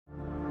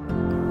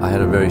I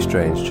had a very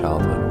strange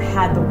childhood.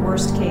 Had the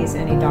worst case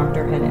any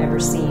doctor had ever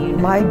seen.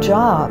 My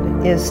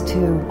job is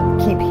to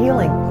keep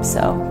healing.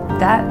 So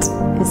that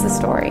is the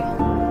story.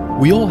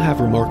 We all have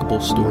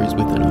remarkable stories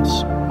within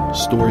us.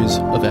 Stories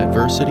of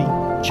adversity,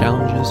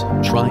 challenges,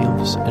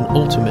 triumphs, and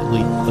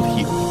ultimately of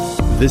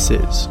healing. This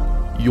is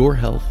Your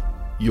Health,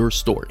 Your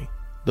Story,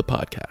 the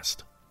podcast.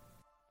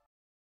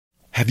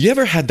 Have you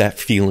ever had that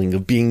feeling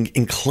of being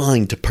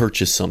inclined to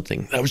purchase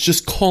something that was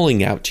just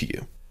calling out to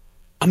you?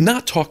 I'm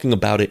not talking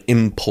about an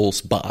impulse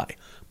buy,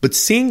 but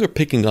seeing or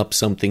picking up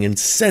something and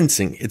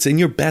sensing it's in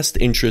your best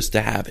interest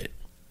to have it.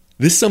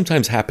 This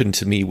sometimes happened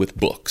to me with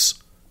books.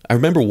 I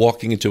remember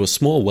walking into a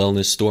small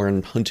wellness store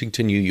in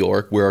Huntington, New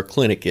York, where our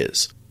clinic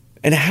is.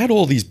 And it had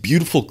all these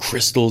beautiful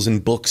crystals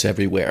and books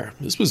everywhere.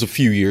 This was a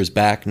few years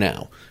back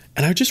now.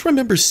 And I just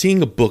remember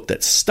seeing a book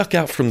that stuck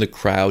out from the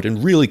crowd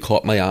and really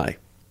caught my eye.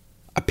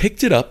 I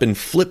picked it up and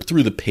flipped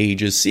through the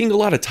pages, seeing a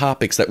lot of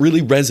topics that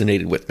really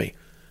resonated with me.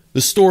 The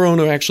store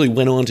owner actually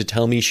went on to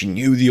tell me she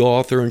knew the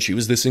author and she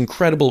was this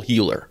incredible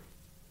healer.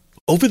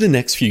 Over the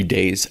next few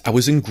days, I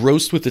was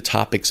engrossed with the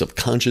topics of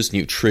conscious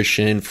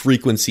nutrition,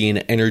 frequency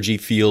and energy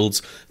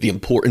fields, the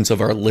importance of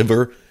our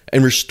liver,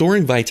 and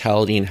restoring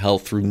vitality and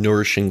health through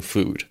nourishing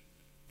food.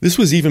 This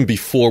was even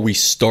before we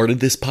started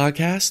this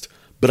podcast,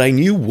 but I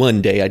knew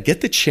one day I'd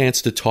get the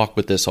chance to talk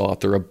with this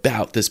author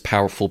about this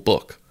powerful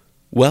book.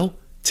 Well,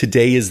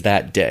 today is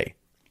that day.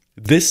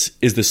 This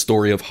is the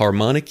story of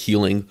harmonic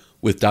healing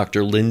with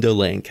Dr. Linda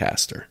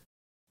Lancaster.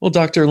 Well,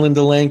 Dr.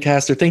 Linda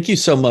Lancaster, thank you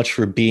so much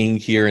for being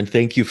here, and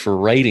thank you for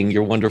writing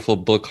your wonderful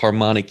book,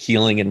 Harmonic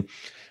Healing. And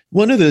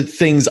one of the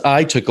things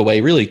I took away,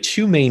 really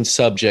two main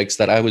subjects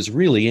that I was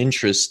really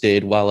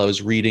interested while I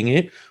was reading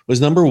it, was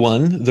number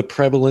one, the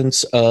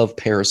prevalence of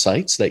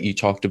parasites that you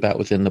talked about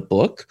within the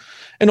book,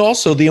 and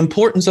also the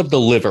importance of the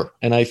liver.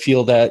 And I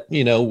feel that,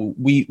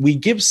 we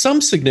give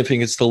some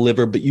significance to the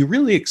liver, but you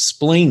really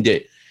explained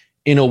it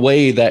in a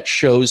way that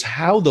shows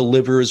how the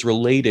liver is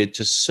related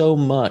to so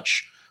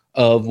much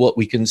of what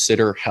we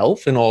consider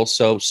health and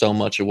also so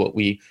much of what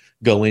we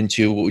go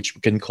into, which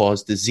can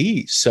cause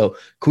disease. So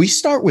can we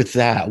start with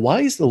that?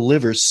 Why is the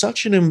liver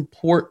such an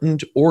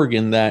important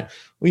organ that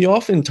we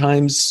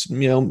oftentimes,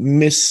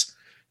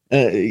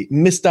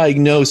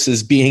 misdiagnose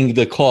as being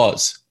the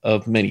cause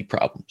of many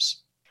problems?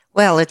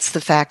 Well, it's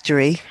the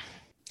factory.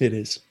 It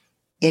is.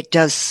 It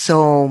does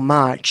so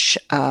much.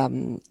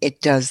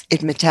 It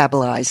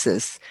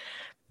metabolizes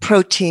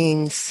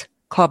proteins,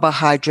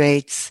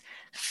 carbohydrates,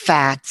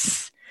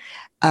 fats,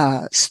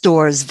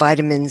 stores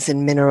vitamins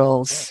and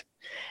minerals,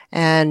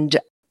 and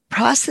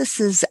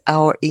processes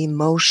our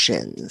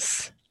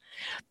emotions,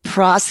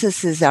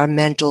 processes our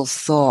mental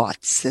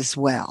thoughts as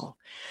well.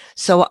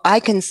 So I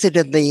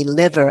consider the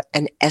liver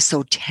an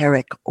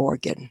esoteric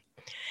organ,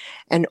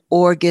 an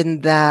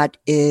organ that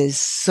is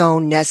so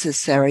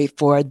necessary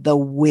for the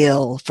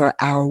will, for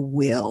our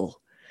will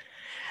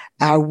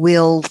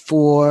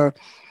for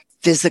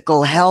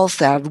physical health,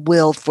 our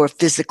will for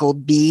physical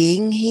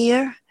being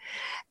here,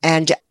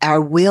 and our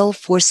will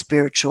for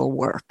spiritual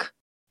work.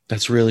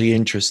 That's really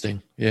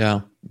interesting.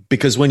 Yeah.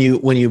 Because when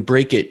you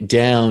break it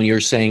down,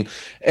 you're saying,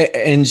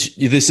 and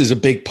this is a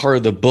big part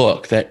of the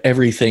book, that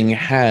everything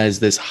has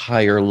this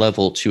higher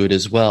level to it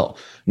as well,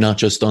 not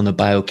just on the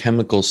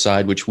biochemical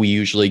side, which we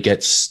usually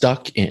get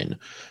stuck in,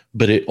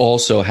 but it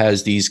also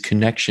has these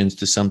connections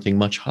to something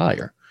much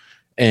higher.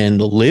 And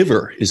the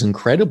liver is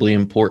incredibly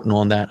important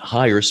on that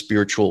higher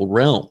spiritual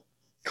realm,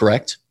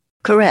 correct?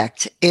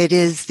 Correct. It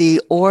is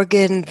the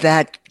organ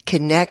that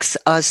connects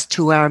us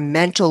to our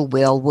mental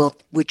will,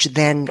 which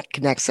then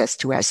connects us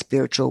to our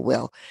spiritual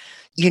will.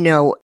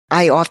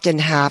 I often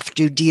have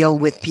to deal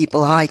with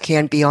people. I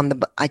can't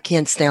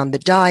stay on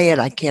the diet.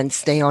 I can't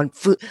stay on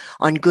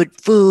good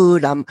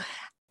food.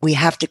 We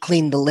have to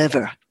clean the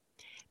liver,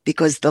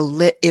 because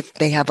if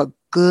they have a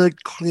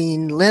good,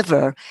 clean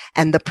liver,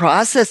 and the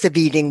process of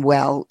eating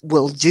well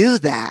will do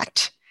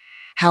that.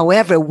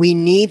 However, we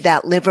need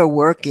that liver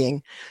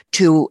working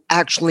to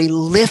actually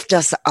lift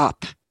us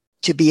up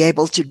to be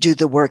able to do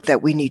the work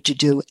that we need to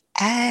do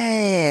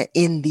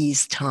in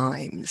these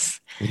times.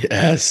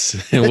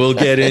 Yes, and we'll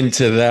get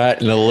into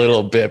that in a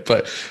little bit.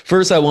 But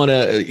first, I want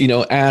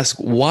to, ask,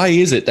 why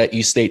is it that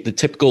you state the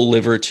typical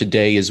liver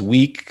today is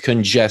weak,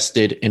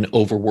 congested, and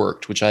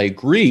overworked, which I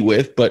agree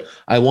with, but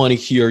I want to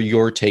hear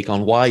your take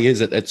on why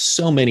is it that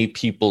so many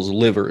people's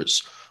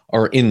livers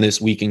are in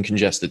this weak and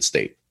congested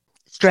state?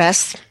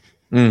 Stress,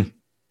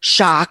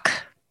 shock,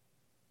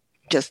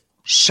 just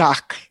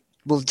shock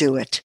will do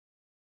it.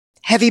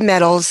 Heavy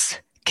metals,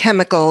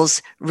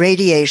 chemicals,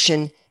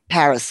 radiation,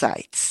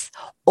 parasites,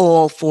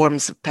 all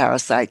forms of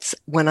parasites.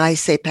 When I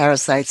say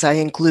parasites, I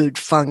include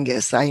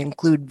fungus, I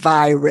include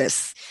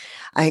virus,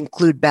 I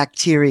include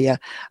bacteria,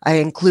 I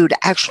include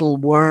actual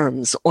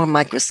worms or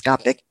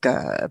microscopic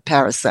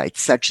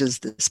parasites such as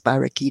the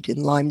spirochete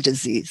in Lyme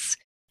disease.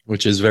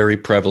 Which is very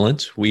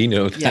prevalent. We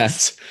know that.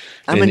 Yes.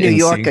 I'm a New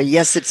Yorker.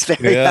 Yes, it's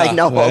very, I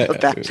know all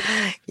about it.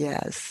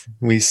 Yes.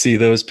 We see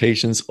those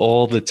patients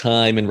all the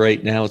time. And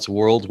right now it's a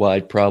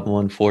worldwide problem,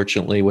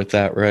 unfortunately, with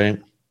that, right?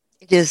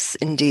 It is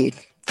indeed.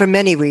 for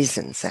many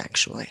reasons,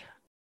 actually.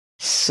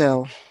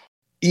 So,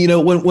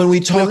 when we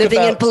talk we're living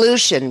about in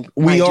pollution,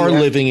 we my are dear.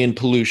 living in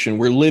pollution.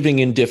 We're living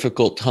in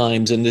difficult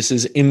times, and this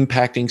is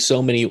impacting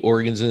so many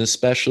organs, and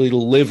especially the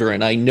liver.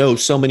 And I know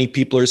so many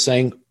people are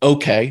saying,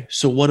 okay,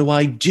 so what do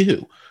I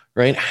do?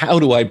 Right? How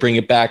do I bring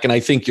it back? And I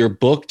think your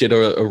book did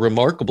a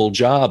remarkable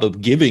job of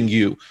giving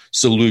you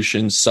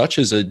solutions such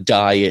as a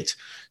diet,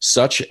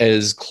 such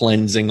as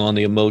cleansing on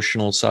the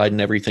emotional side and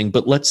everything.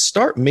 But let's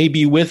start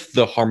maybe with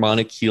the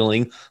Harmonic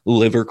Healing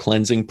Liver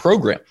Cleansing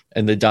Program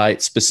and the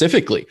diet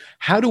specifically.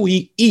 How do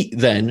we eat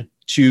then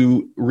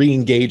to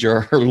re-engage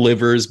our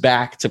livers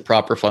back to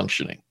proper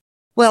functioning?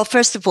 Well,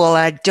 first of all,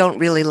 I don't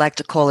really like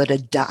to call it a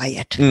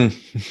diet.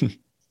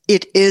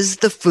 It is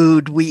the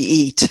food we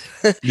eat.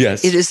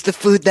 Yes. It is the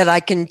food that I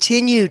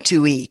continue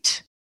to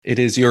eat. It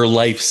is your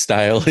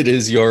lifestyle. It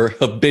is your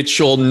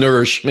habitual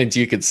nourishment,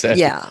 you could say.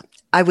 Yeah,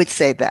 I would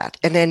say that.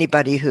 And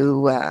anybody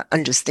who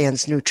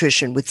understands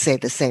nutrition would say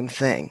the same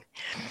thing.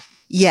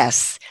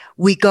 Yes,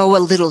 we go a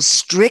little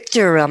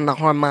stricter on the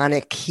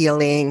Harmonic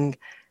Healing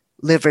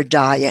Liver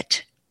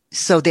Diet.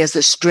 So there's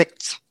a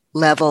strict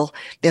level,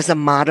 there's a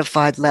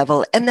modified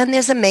level, and then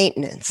there's a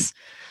maintenance.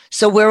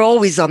 So we're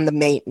always on the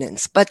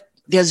maintenance, but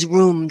there's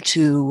room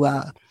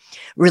to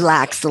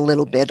relax a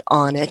little bit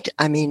on it.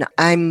 I mean,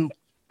 I'm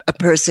a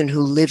person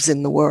who lives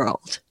in the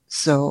world,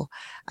 so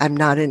I'm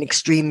not an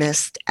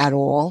extremist at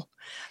all.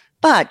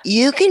 But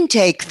you can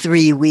take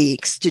 3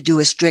 weeks to do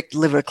a strict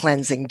liver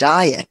cleansing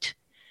diet,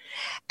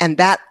 and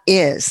that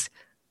is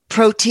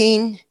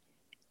protein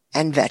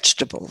and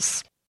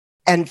vegetables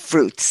and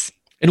fruits.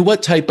 And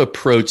what type of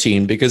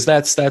protein? Because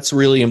that's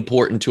really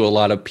important to a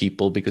lot of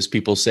people, because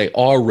people say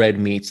all red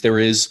meats.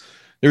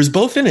 There's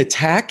both an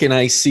attack, and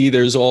I see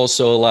there's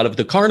also a lot of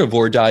the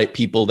carnivore diet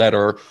people that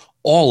are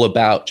all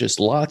about just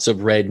lots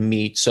of red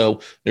meat. So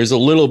there's a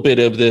little bit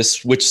of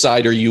this, which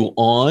side are you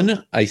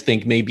on? I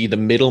think maybe the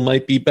middle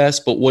might be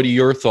best, but what are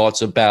your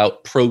thoughts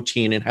about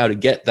protein and how to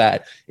get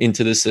that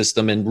into the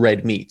system and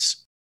red meats?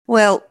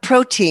 Well,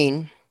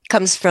 protein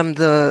comes from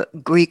the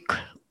Greek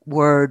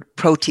word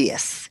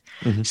proteus.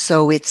 Mm-hmm.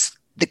 So it's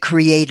the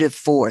creative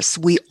force.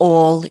 We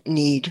all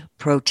need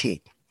protein.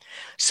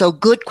 So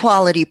good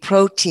quality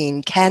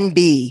protein can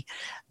be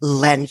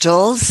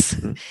lentils,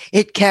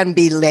 it can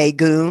be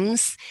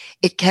legumes,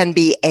 it can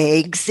be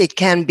eggs, it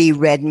can be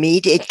red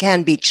meat, it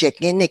can be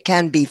chicken, it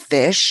can be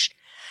fish.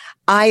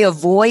 I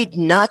avoid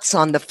nuts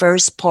on the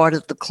first part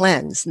of the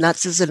cleanse.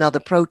 Nuts is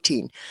another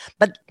protein,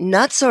 but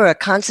nuts are a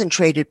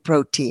concentrated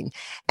protein,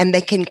 and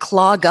they can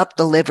clog up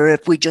the liver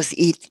if we just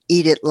eat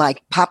it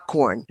like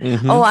popcorn.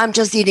 Mm-hmm. Oh, I'm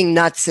just eating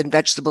nuts and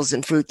vegetables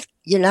and fruits.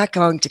 You're not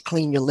going to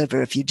clean your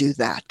liver if you do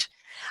that.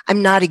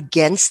 I'm not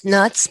against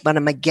nuts, but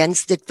I'm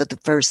against it for the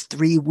first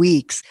 3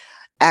 weeks,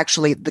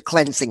 actually the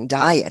cleansing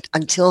diet,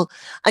 until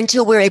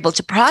we're able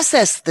to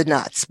process the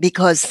nuts,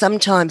 because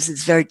sometimes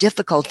it's very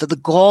difficult for the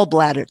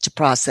gallbladder to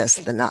process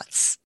the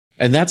nuts.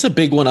 And that's a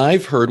big one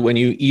I've heard. When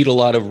you eat a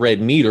lot of red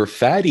meat or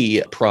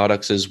fatty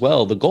products as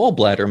well, the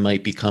gallbladder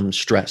might become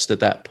stressed at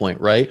that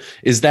point, right?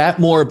 Is that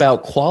more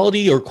about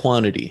quality or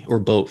quantity, or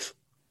both?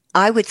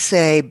 I would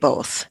say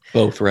both.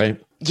 Both, right?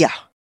 Yeah.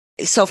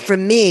 So for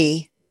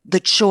me, the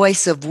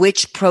choice of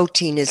which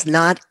protein is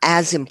not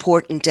as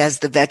important as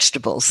the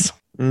vegetables.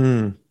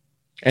 And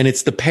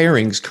it's the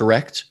pairings,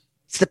 correct?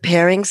 It's the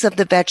pairings of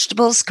the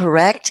vegetables,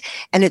 correct?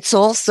 And it's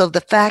also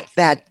the fact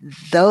that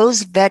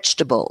those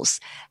vegetables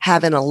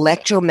have an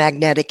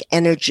electromagnetic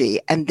energy.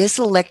 And this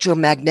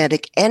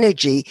electromagnetic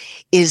energy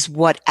is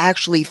what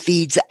actually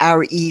feeds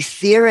our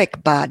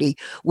etheric body,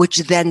 which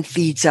then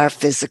feeds our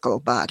physical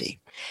body.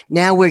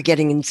 Now we're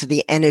getting into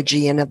the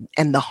energy and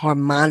the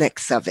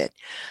harmonics of it.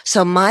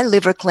 So my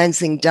liver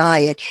cleansing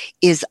diet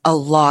is a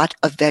lot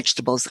of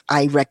vegetables.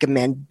 I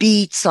recommend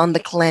beets on the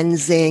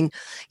cleansing.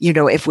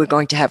 If we're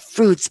going to have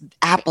fruits,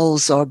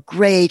 apples are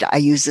great. I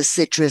use a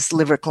citrus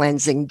liver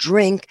cleansing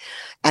drink,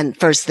 and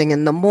first thing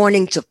in the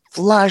morning to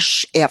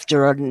flush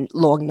after a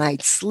long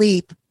night's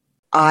sleep.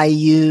 I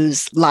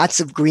use lots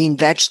of green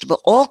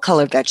vegetable, all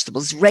color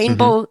vegetables,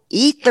 rainbow,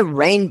 eat the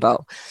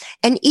rainbow,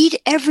 and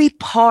eat every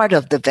part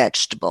of the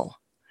vegetable.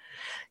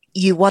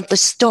 You want the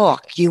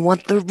stalk, you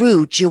want the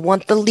root, you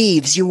want the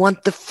leaves, you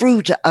want the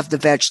fruit of the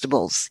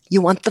vegetables, you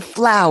want the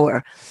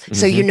flower.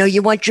 So,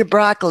 you want your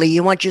broccoli,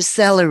 you want your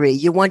celery,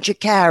 you want your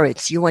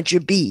carrots, you want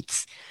your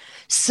beets.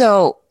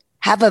 So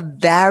have a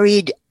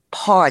varied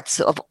parts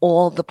of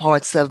all the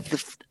parts of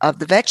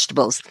the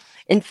vegetables.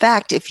 In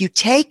fact, if you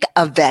take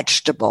a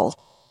vegetable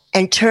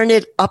and turn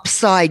it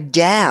upside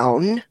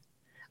down,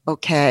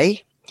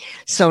 okay,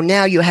 so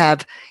now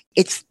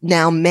it's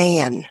now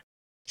man.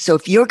 So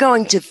if you're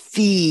going to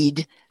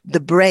feed the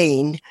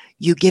brain,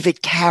 you give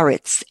it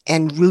carrots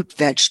and root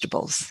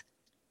vegetables.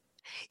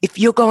 If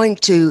you're going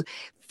to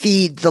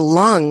feed the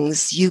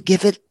lungs, you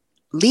give it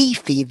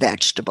leafy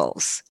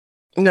vegetables.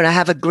 I'm going to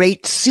have a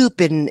great soup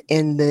in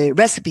the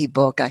recipe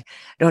book. I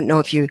don't know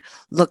if you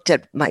looked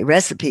at my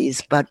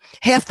recipes, but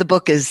half the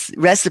book is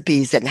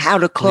recipes and how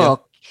to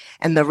cook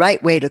and the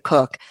right way to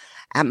cook.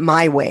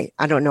 My way.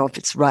 I don't know if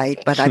it's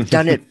right, but I've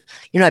done it.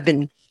 I've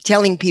been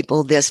telling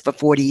people this for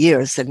 40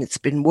 years and it's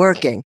been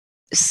working.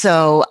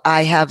 So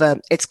I have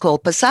it's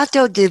called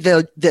Passato di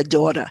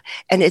Verdura,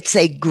 and it's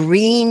a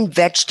green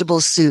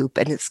vegetable soup,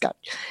 and it's got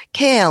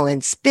kale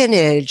and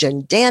spinach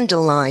and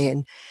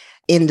dandelion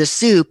in the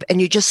soup, and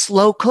you just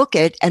slow cook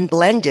it and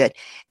blend it.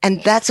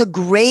 And that's a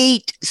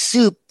great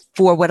soup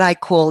for what I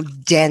call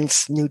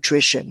dense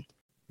nutrition.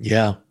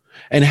 Yeah.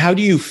 And how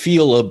do you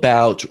feel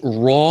about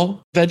raw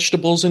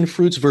vegetables and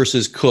fruits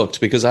versus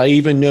cooked? Because I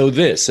even know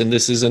this, and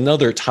this is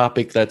another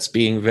topic that's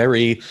being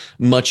very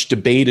much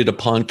debated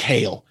upon,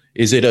 kale.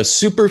 Is it a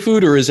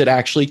superfood or is it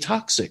actually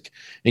toxic?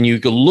 And you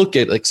can look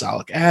at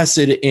oxalic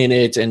acid in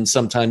it, and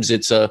sometimes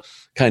it's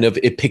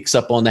it picks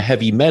up on the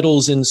heavy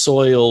metals in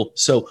soil.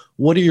 So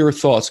what are your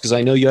thoughts? Because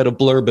I know you had a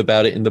blurb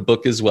about it in the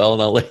book as well,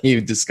 and I'll let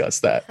you discuss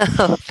that.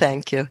 Oh,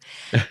 thank you.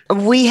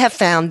 We have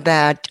found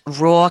that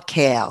raw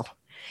kale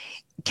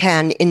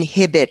can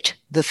inhibit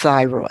the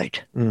thyroid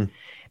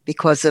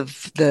because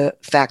of the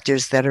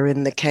factors that are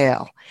in the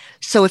kale.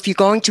 So if you're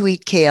going to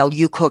eat kale,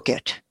 you cook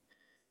it.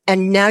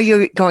 And now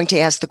you're going to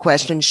ask the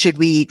question, should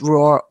we eat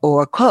raw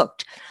or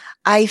cooked?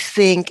 I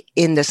think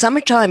in the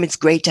summertime, it's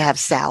great to have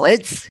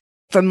salads.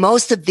 For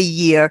most of the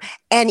year,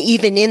 and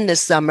even in the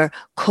summer,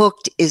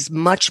 cooked is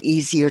much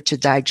easier to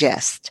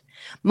digest.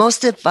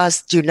 Most of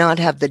us do not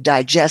have the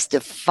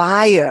digestive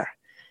fire.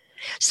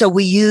 So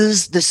we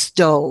use the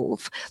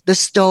stove. The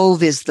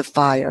stove is the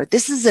fire.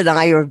 This is an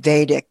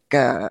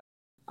Ayurvedic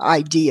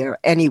idea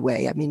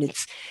anyway. I mean,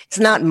 it's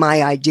not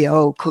my idea.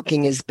 Oh,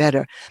 cooking is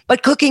better,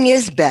 but cooking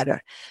is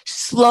better.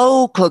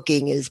 Slow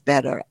cooking is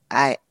better.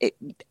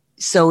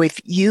 So if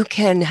you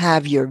can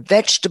have your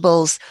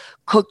vegetables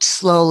cooked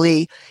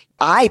slowly,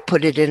 I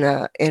put it in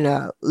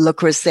a Le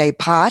Creuset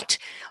pot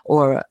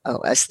or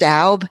a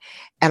Staub,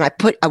 and I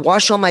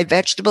wash all my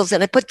vegetables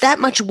and I put that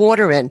much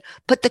water in,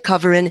 put the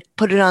cover in,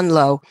 put it on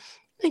low,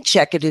 and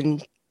check it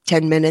in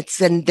 10 minutes,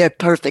 and they're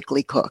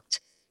perfectly cooked.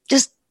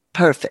 Just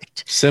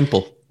perfect.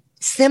 Simple.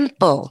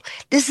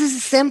 This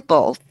is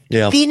simple.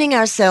 Yeah. Feeding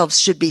ourselves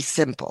should be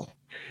simple.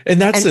 And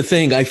that's the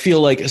thing. I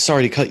feel like,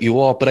 sorry to cut you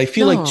off, but I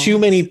feel like too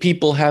many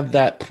people have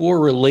that poor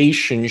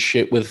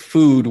relationship with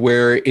food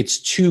where it's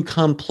too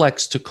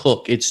complex to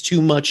cook. It's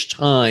too much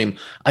time.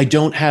 I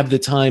don't have the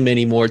time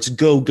anymore. It's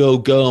go, go,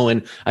 go.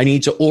 And I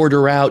need to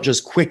order out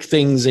just quick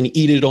things and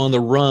eat it on the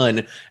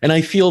run. And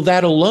I feel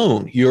that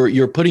alone,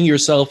 you're putting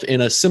yourself in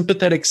a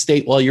sympathetic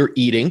state while you're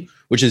eating,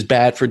 which is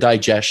bad for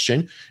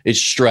digestion. It's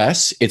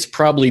stress. It's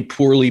probably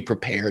poorly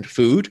prepared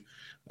food.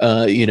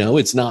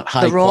 It's not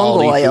high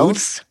quality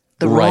oils. Food.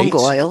 The wrong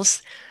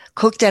oils,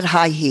 cooked at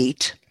high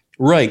heat.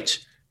 Right.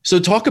 So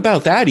talk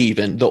about that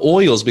even, the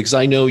oils, because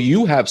I know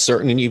you have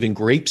certain, and even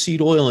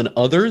grapeseed oil and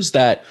others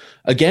that,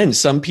 again,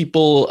 some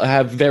people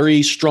have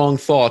very strong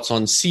thoughts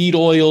on seed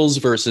oils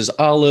versus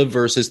olive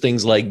versus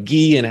things like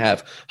ghee and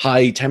have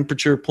high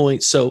temperature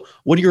points. So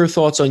what are your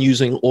thoughts on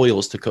using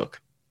oils to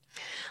cook?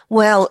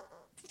 Well,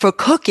 for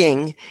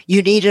cooking,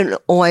 you need an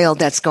oil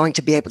that's going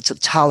to be able to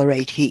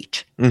tolerate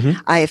heat. Mm-hmm.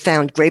 I have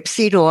found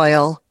grapeseed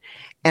oil,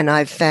 and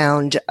I've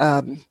found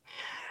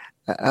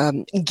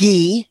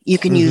ghee. You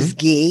can use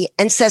ghee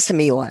and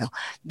sesame oil.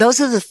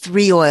 Those are the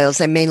three oils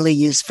I mainly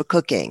use for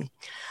cooking.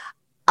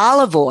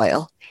 Olive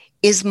oil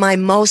is my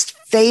most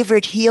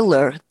favorite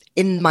healer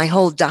in my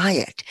whole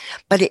diet,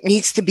 but it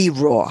needs to be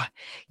raw.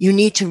 You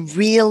need to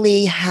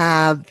really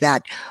have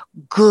that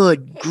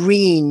good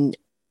green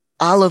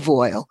olive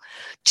oil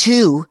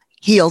to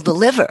heal the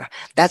liver.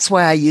 That's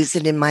why I use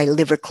it in my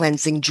liver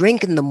cleansing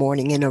drink in the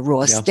morning in a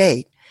raw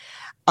state.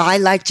 I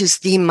like to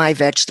steam my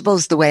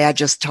vegetables the way I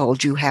just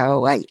told you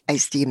how I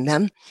steam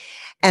them.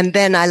 And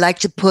then I like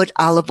to put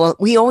olive oil.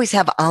 We always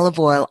have olive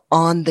oil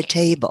on the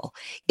table.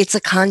 It's a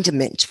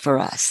condiment for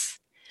us.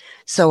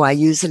 So I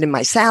use it in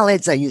my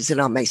salads. I use it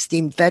on my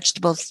steamed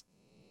vegetables.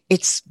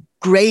 It's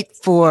great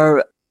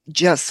for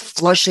just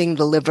flushing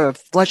the liver,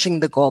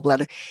 flushing the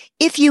gallbladder.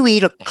 If you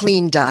eat a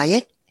clean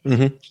diet,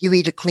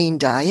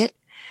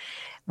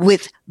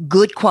 with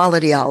good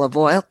quality olive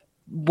oil.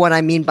 What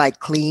I mean by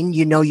clean,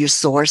 your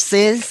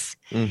sources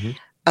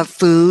of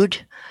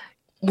food.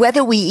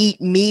 Whether we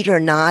eat meat or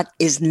not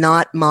is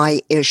not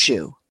my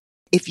issue.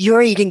 If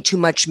you're eating too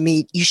much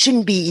meat, you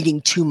shouldn't be eating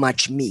too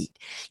much meat.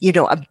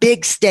 A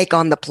big steak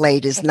on the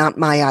plate is not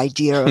my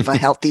idea of a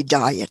healthy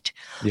diet.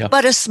 Yeah.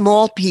 But a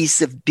small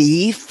piece of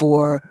beef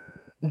or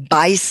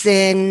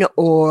bison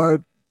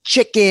or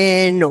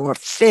chicken or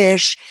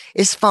fish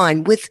is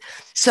fine.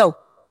 So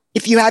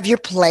if you have your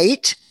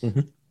plate,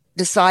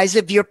 the size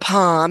of your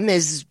palm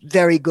is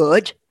very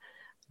good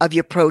of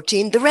your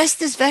protein. The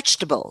rest is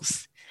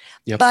vegetables,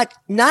 but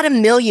not a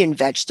million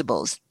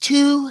vegetables.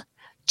 Two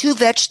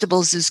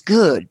vegetables is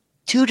good.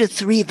 2 to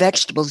 3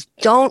 vegetables.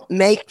 Don't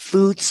make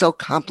food so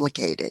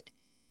complicated.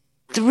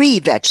 3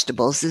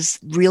 vegetables is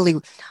really,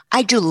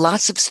 I do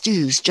lots of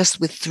stews just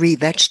with 3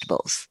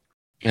 vegetables.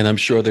 And I'm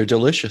sure they're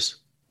delicious.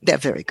 They're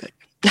very good.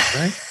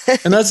 Right.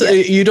 And that's,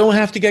 you don't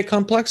have to get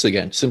complex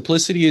again.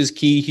 Simplicity is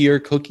key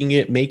here, cooking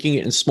it, making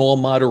it in small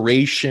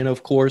moderation,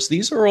 of course.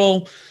 These are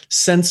all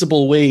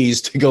sensible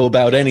ways to go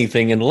about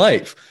anything in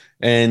life.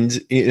 And,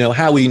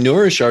 how we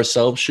nourish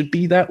ourselves should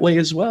be that way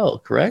as well,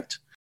 correct?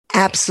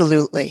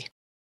 Absolutely.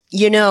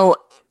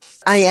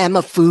 I am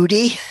a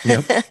foodie.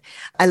 Yep.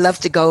 I love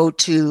to go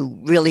to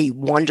really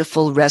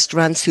wonderful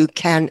restaurants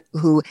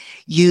who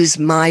use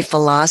my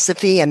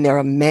philosophy, and there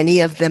are many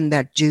of them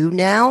that do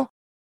now.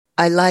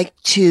 I like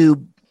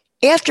to,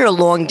 after a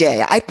long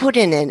day, I put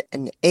in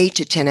an 8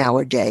 to 10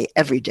 hour day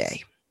every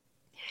day.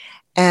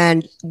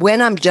 And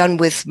when I'm done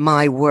with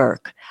my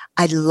work,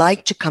 I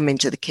like to come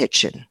into the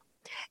kitchen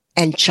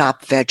and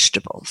chop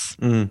vegetables.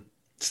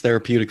 It's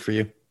therapeutic for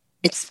you.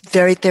 It's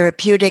very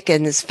therapeutic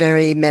and it's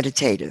very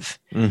meditative.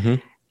 Mm-hmm.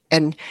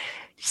 And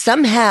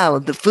somehow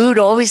the food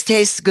always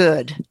tastes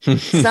good.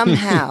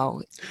 Somehow.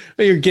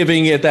 You're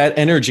giving it that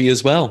energy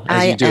as well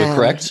as you do it,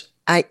 correct?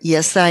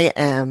 Yes, I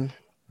am.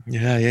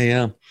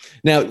 Yeah.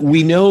 Now,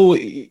 we know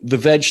the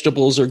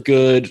vegetables are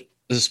good.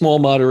 The small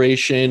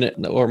moderation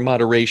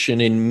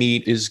in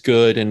meat is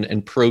good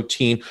and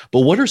protein. But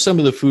what are some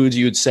of the foods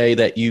you would say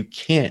that you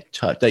can't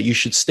touch, that you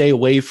should stay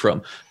away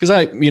from?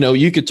 Because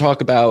you could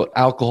talk about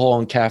alcohol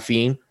and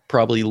caffeine,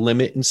 probably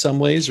limit in some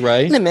ways,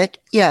 right? Limit,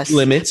 yes.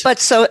 Limit. But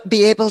so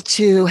be able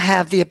to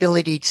have the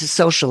ability to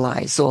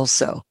socialize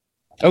also.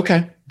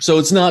 Okay. So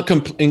it's not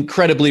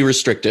incredibly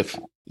restrictive.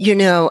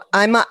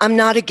 I'm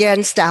not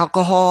against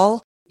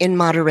alcohol in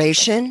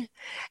moderation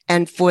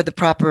and for the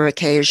proper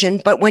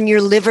occasion. But when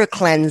you're liver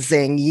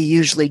cleansing, you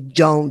usually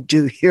don't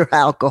do your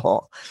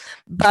alcohol.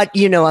 But,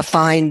 a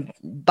fine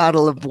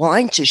bottle of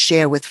wine to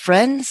share with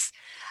friends,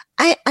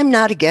 I'm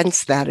not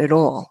against that at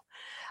all.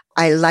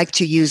 I like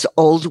to use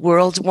old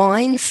world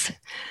wines,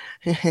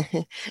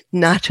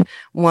 not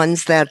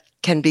ones that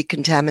can be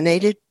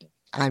contaminated.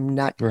 I'm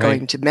not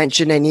going to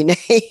mention any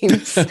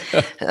names.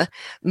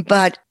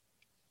 But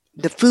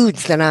the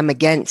foods that I'm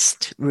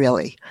against,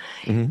 really,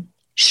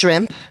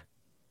 shrimp,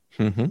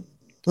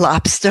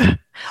 lobster,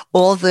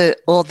 all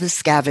the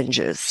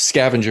scavengers.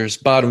 Scavengers,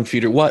 bottom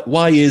feeder.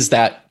 Why is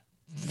that?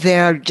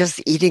 They're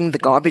just eating the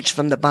garbage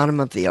from the bottom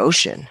of the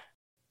ocean.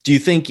 Do you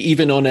think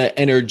even on an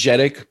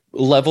energetic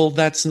level,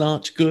 that's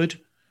not good?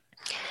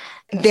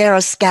 There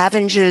are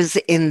scavengers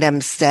in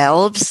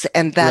themselves,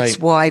 and that's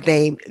why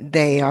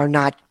they are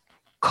not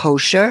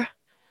kosher.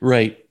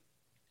 Right.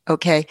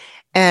 Okay.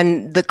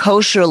 And the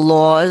kosher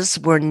laws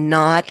were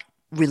not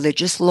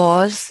religious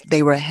laws.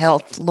 They were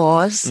health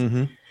laws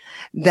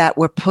that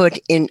were put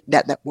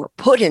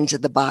into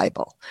the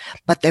Bible,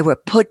 but they were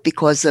put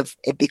because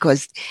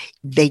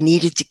they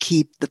needed to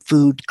keep the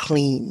food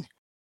clean.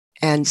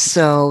 And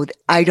so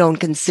I don't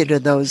consider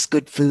those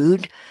good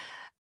food.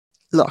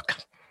 Look,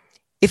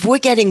 if we're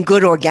getting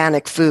good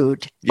organic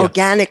food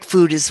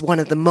is one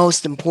of the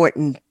most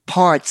important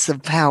parts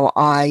of how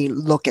I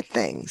look at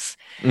things.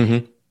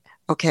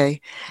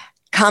 Okay.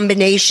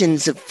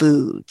 Combinations of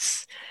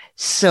foods.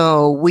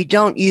 So we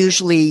don't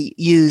usually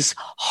use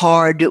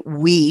hard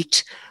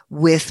wheat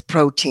with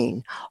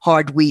protein.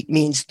 Hard wheat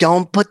means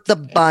don't put the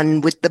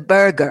bun with the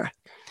burger.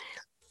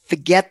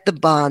 Forget the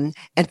bun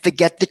and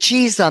forget the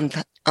cheese on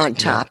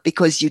top,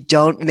 because you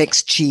don't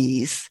mix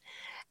cheese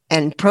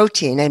and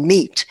protein and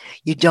meat.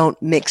 You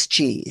don't mix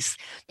cheese.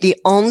 The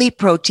only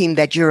protein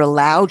that you're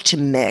allowed to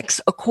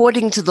mix,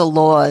 according to the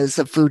laws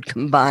of food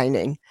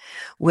combining,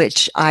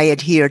 which I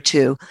adhere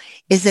to,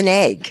 is an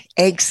egg.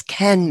 Eggs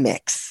can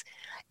mix.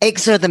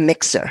 Eggs are the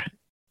mixer.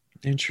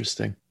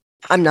 Interesting.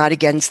 I'm not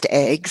against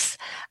eggs.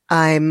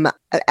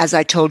 As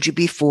I told you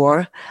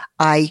before,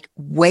 I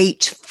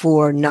wait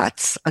for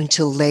nuts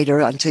until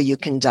you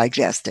can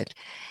digest it.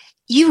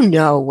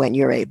 When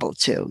you're able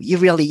to.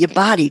 Your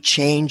body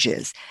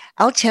changes.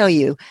 I'll tell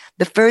you,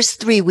 the first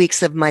 3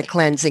 weeks of my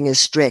cleansing is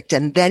strict,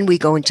 and then we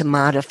go into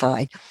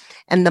modified.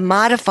 And the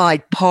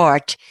modified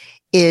part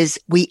is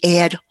we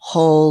add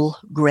whole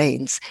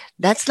grains.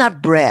 That's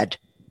not bread.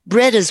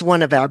 Bread is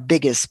one of our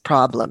biggest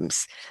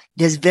problems.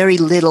 There's very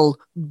little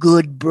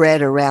good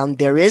bread around.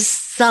 There is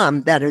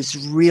some that is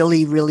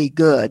really, really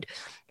good.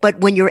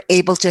 But when you're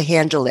able to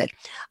handle it,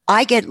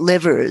 I get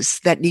livers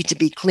that need to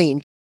be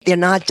cleaned. They're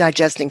not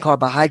digesting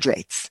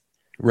carbohydrates.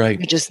 Right.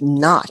 They're just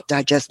not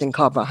digesting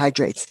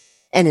carbohydrates.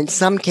 And in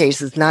some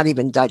cases, not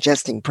even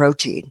digesting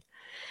protein.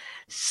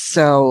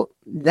 So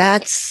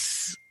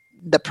that's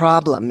the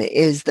problem,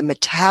 is the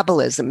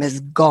metabolism is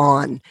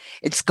gone.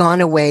 It's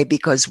gone away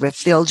because we're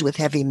filled with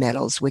heavy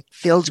metals. We're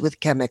filled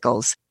with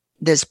chemicals.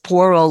 This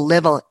poor old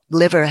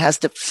liver has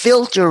to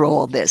filter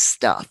all this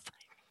stuff.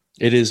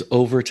 It is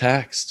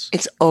overtaxed.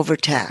 It's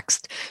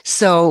overtaxed.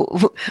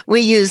 So we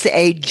use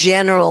a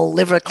general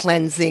liver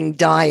cleansing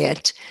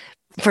diet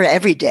for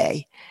every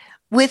day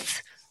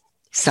with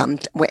some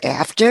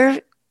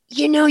after,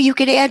 you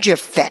could add your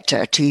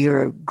feta to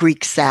your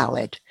Greek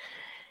salad,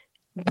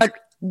 but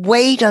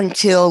wait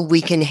until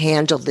we can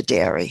handle the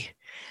dairy.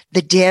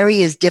 The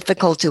dairy is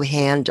difficult to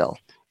handle.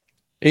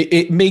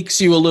 It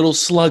makes you a little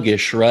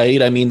sluggish,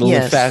 right? I mean, the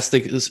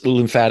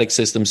lymphatic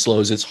system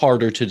slows. It's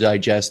harder to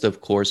digest,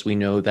 of course. We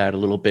know that a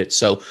little bit.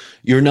 So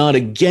you're not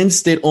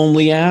against it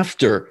only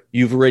after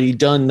you've already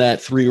done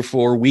that 3 or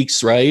 4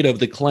 weeks, right, of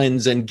the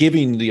cleanse and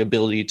giving the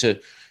ability to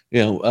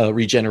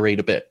regenerate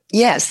a bit.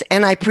 Yes.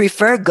 And I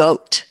prefer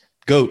goat.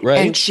 Goat, right?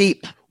 And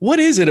sheep. What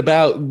is it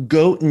about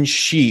goat and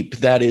sheep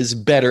that is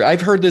better?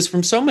 I've heard this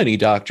from so many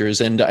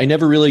doctors, and I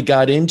never really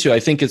got into. I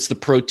think it's the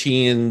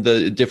protein,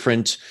 the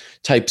different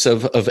types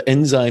of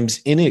enzymes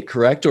in it,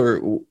 correct? Or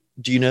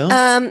do you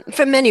know?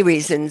 For many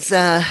reasons.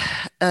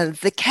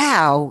 The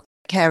cow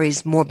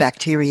carries more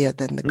bacteria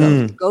than the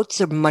goat. Goats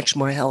are much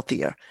more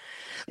healthier.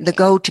 The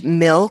goat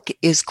milk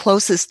is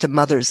closest to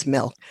mother's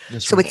milk.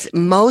 That's so right. It's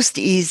most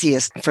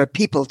easiest for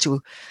people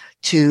to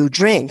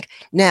drink.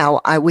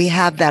 Now, we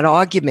have that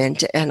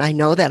argument, and I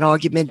know that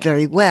argument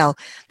very well,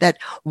 that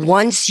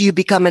once you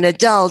become an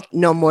adult,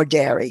 no more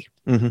dairy.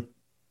 Mm-hmm.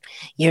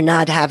 You're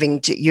not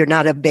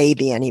a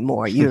baby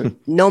anymore. You're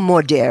no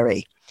more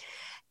dairy.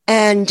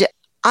 And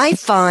I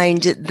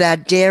find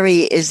that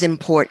dairy is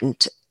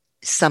important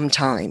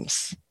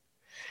sometimes.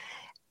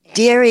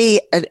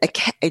 Dairy,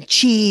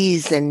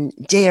 cheese and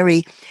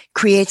dairy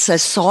creates a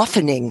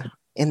softening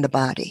in the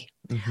body.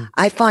 Mm-hmm.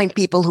 I find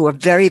people who are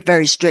very,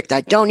 very strict.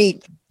 I don't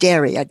eat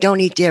dairy.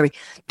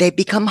 They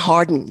become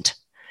hardened.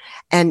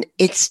 And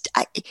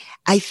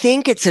I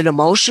think it's an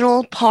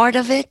emotional part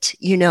of it.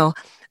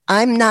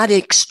 I'm not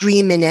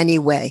extreme in any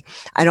way.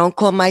 I don't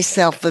call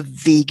myself a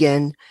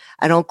vegan.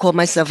 I don't call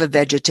myself a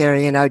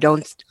vegetarian.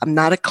 I'm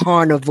not a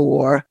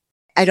carnivore.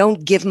 I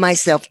don't give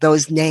myself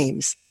those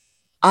names.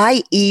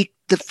 I eat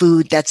the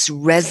food that's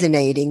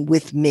resonating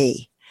with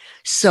me.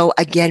 So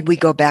again, we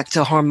go back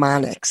to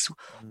harmonics.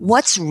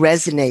 What's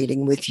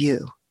resonating with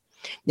you?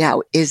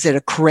 Now, is it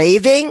a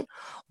craving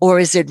or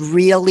is it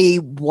really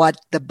what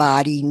the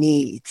body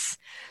needs?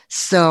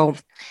 So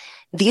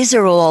these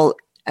are all,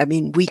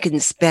 we can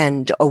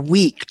spend a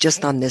week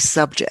just on this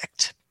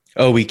subject.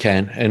 Oh, we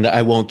can. And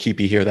I won't keep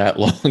you here that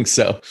long.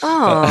 So,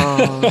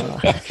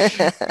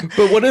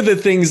 but one of the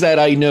things that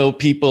I know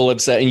people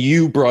have said, and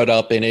you brought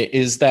up in it,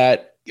 is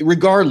that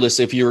regardless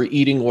if you're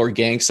eating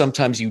organic,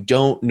 sometimes you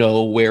don't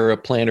know where a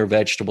plant or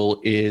vegetable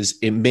is.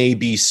 It may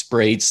be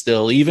sprayed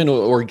still. Even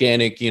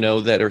organic,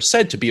 that are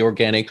said to be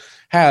organic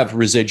have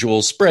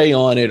residual spray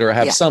on it or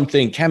have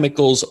something,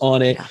 chemicals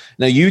on it. Yeah.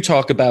 Now, you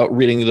talk about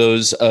ridding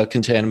those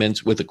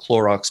contaminants with a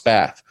Clorox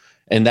bath.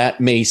 And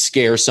that may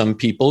scare some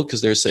people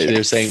because they're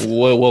saying,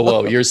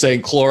 whoa, you're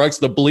saying Clorox,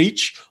 the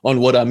bleach on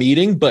what I'm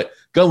eating? But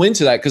go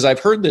into that, because I've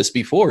heard this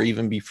before,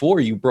 even before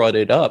you brought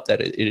it up,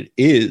 that it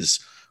is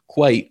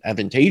quite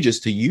advantageous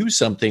to use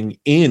something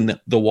in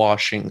the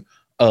washing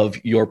of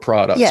your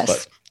products. Yes.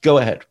 But go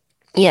ahead.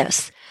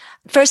 Yes.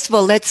 First of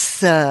all,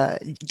 let's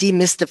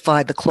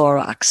demystify the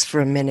Clorox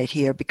for a minute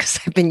here, because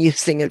I've been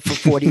using it for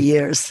 40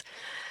 years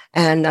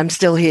and I'm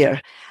still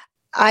here.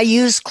 I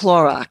use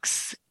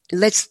Clorox.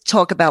 Let's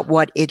talk about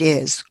what it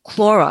is.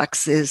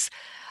 Clorox is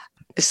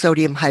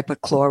sodium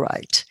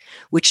hypochlorite,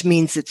 which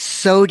means it's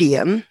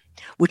sodium,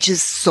 which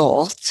is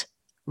salt,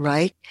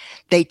 right?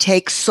 They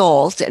take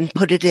salt and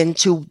put it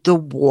into the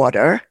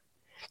water.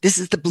 This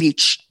is the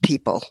bleach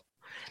people.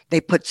 They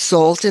put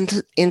salt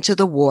into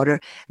the water,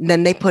 and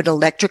then they put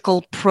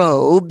electrical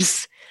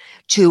probes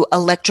to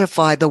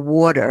electrify the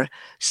water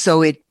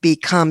so it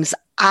becomes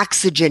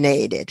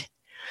oxygenated.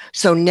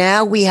 So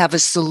now we have a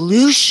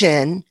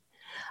solution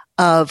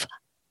of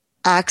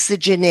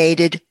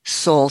oxygenated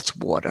salt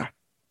water.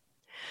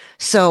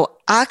 So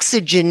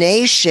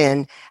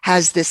oxygenation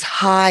has this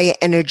high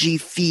energy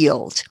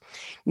field.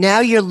 Now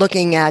you're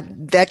looking at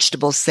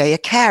vegetables, say a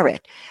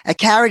carrot. A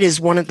carrot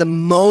is one of the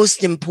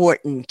most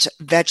important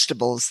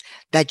vegetables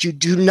that you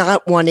do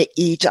not want to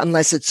eat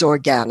unless it's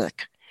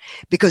organic,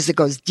 because it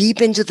goes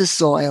deep into the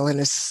soil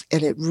and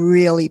it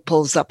really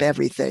pulls up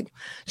everything.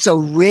 So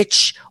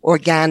rich,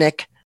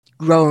 organic,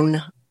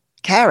 grown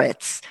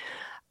carrots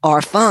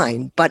are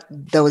fine, but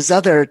those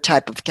other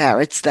type of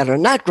carrots that are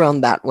not grown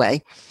that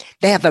way,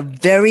 they have a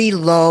very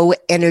low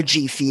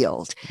energy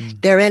field.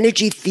 Their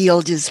energy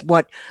field is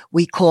what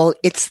we call,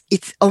 it's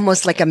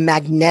almost like a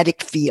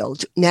magnetic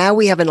field. Now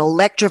we have an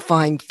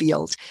electrifying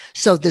field.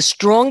 So the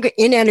stronger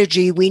in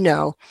energy, we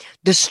know,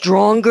 the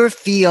stronger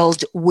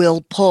field will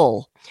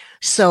pull.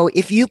 So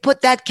if you put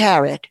that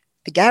carrot,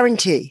 I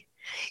guarantee,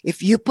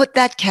 if you put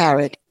that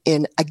carrot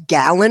in a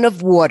gallon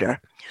of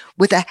water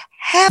with a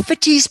half a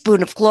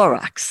teaspoon of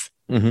Clorox,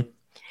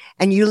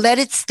 and you let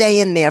it stay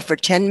in there for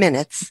 10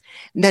 minutes,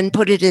 then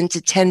put it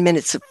into 10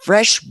 minutes of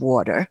fresh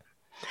water,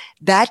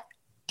 that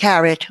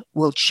carrot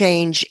will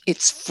change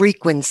its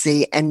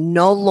frequency and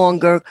no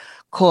longer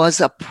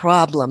cause a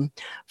problem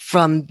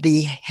from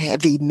the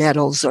heavy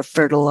metals or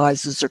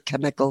fertilizers or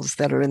chemicals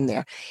that are in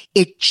there.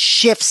 It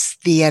shifts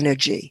the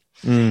energy.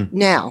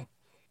 Now,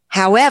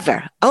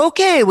 however,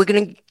 okay, we're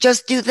going to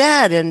just do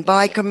that and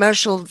buy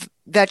commercial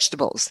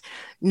vegetables.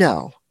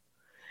 No.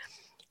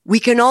 We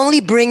can only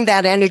bring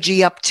that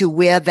energy up to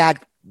where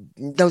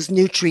those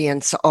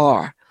nutrients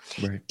are.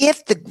 Right.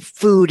 If the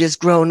food is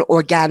grown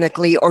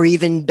organically, or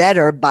even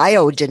better,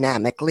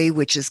 biodynamically,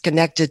 which is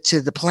connected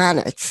to the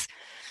planets,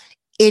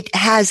 it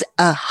has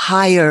a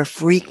higher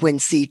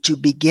frequency to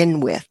begin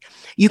with.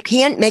 You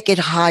can't make it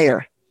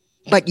higher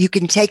but you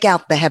can take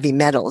out the heavy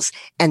metals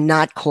and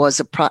not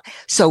cause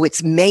so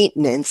it's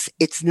maintenance.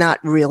 It's not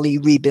really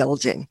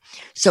rebuilding.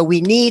 So we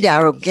need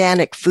our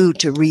organic food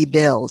to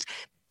rebuild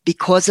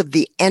because of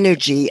the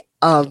energy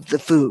of the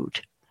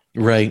food.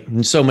 Right.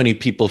 And so many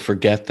people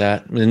forget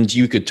that. And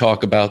you could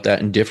talk about that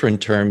in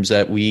different terms,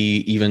 that we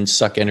even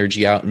suck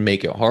energy out and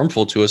make it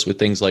harmful to us with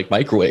things like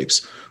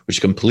microwaves,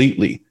 which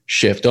completely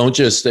shift. Don't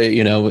just,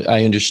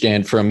 I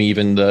understand from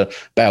even the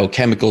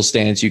biochemical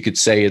stance, you could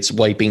say it's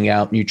wiping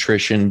out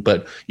nutrition,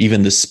 but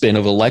even the spin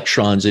of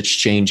electrons, it's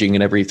changing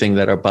and everything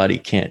that our body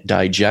can't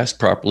digest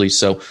properly.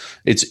 So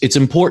it's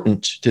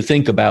important to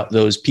think about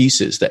those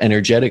pieces, the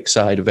energetic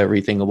side of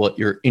everything, of what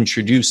you're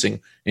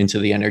introducing into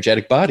the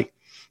energetic body.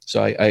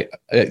 So I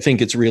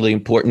think it's really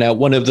important. Now,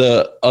 one of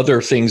the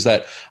other things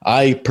that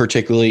I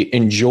particularly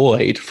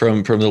enjoyed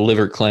from the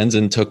liver cleanse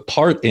and took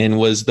part in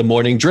was the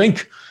morning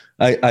drink.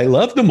 I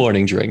love the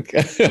morning drink.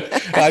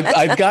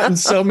 I've gotten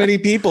so many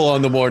people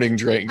on the morning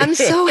drink. I'm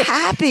so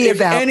happy about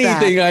that. If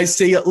anything, I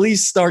say at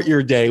least start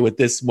your day with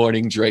this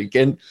morning drink.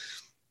 And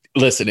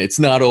listen, it's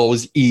not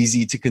always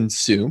easy to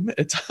consume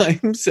at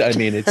times. I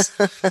mean,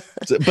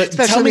 but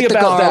tell me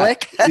about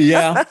that.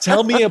 Yeah.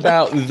 Tell me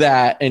about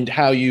that and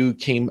how you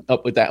came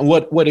up with that and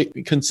what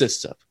it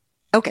consists of.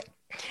 Okay.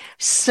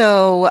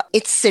 So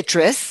it's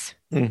citrus.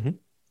 Mm-hmm.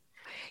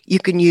 You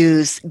can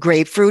use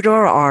grapefruit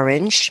or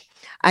orange.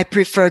 I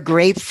prefer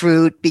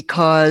grapefruit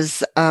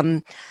because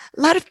a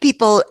lot of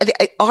people,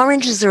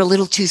 oranges are a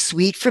little too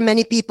sweet for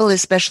many people,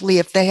 especially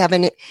if they have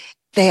an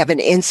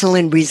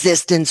insulin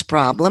resistance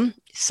problem.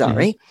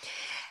 Sorry.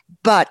 Mm-hmm.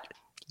 But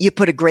you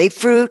put a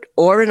grapefruit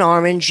or an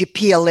orange, you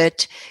peel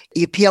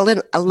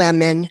a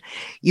lemon,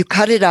 you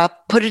cut it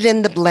up, put it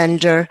in the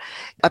blender,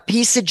 a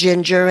piece of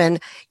ginger, and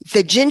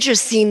the ginger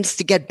seems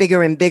to get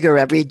bigger and bigger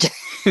every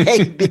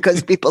day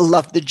because people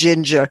love the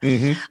ginger.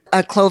 Mm-hmm.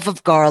 A clove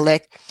of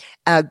garlic,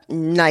 a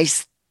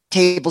nice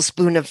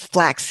tablespoon of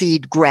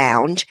flaxseed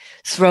ground,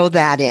 throw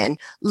that in, a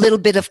little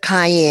bit of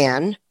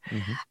cayenne,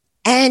 mm-hmm.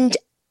 and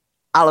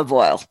olive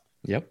oil.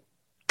 Yep.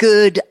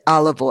 Good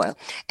olive oil.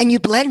 And you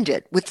blend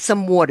it with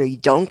some water. You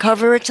don't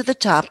cover it to the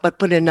top, but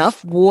put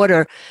enough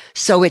water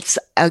so it's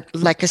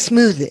like a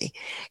smoothie.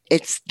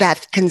 It's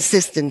that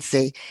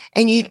consistency.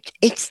 And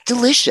it's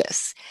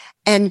delicious.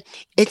 And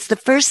it's the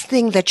first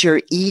thing that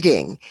you're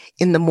eating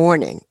in the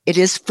morning. It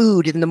is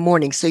food in the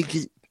morning. So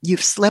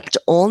you've slept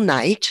all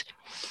night.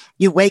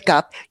 You wake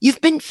up. You've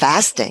been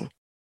fasting.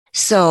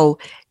 So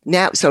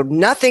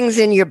nothing's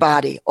in your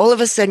body. All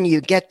of a sudden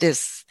you get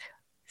this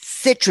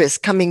citrus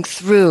coming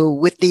through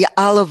with the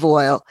olive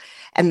oil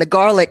and the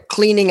garlic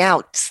cleaning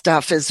out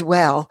stuff as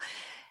well.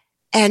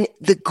 And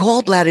the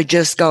gallbladder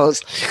just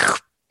goes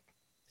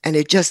and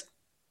it just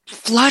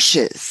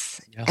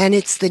flushes. Yeah. And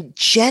it's the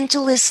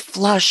gentlest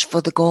flush for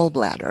the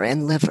gallbladder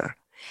and liver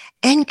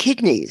and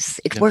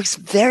kidneys. It works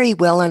very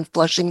well on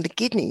flushing the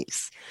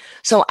kidneys.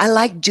 So I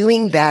like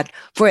doing that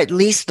for at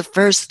least the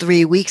first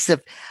 3 weeks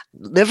of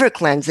liver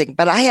cleansing.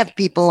 But I have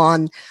people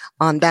on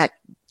that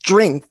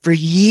drink for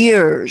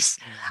years.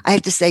 I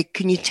have to say,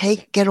 can you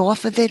get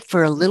off of it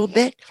for a little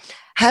bit?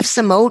 Have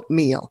some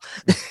oatmeal,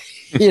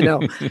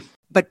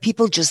 but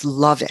people just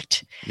love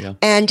it. Yeah.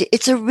 And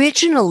it's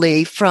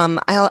originally from,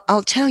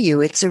 I'll tell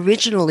you, it's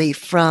originally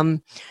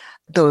from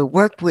the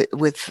work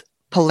with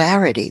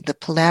polarity. The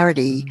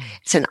polarity,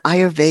 it's an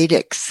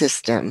Ayurvedic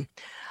system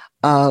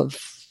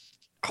of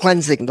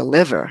cleansing the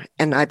liver.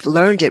 And I've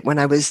learned it when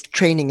I was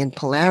training in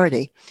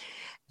polarity.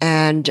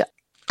 And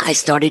I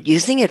started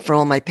using it for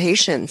all my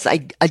patients.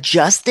 I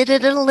adjusted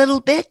it a little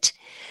bit,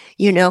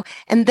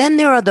 and then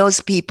there are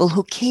those people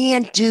who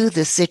can't do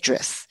the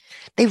citrus.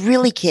 They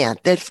really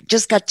can't. They've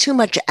just got too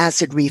much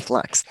acid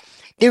reflux.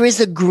 There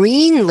is a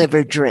green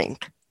liver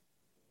drink,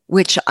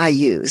 which I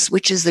use,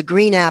 which is a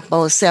green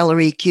apple,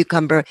 celery,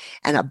 cucumber,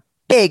 and a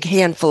big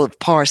handful of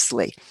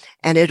parsley.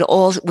 And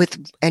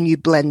and you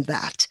blend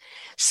that.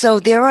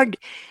 So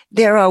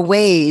there are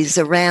ways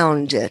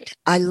around it.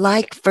 I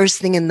like first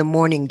thing in the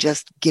morning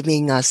just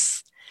giving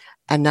us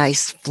a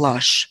nice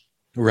flush.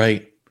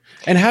 Right.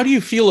 And how do you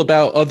feel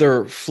about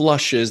other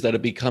flushes that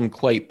have become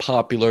quite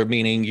popular,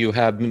 meaning you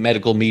have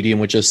medical medium,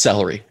 which is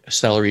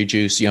celery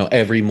juice,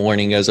 every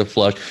morning as a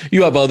flush.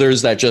 You have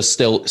others that just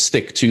still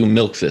stick to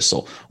milk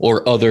thistle,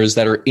 or others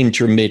that are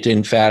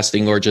intermittent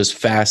fasting or just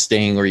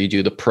fasting, or you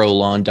do the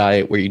Prolon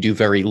diet where you do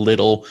very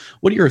little.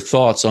 What are your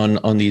thoughts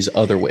on these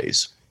other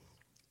ways?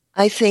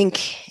 I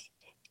think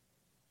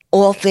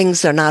all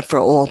things are not for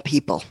all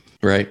people.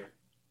 Right.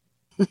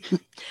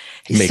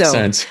 Makes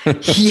sense.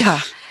 Yeah.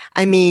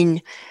 I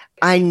mean,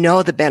 I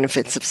know the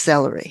benefits of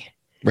celery.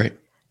 Right.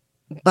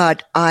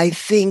 But I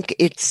think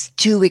it's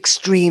too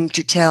extreme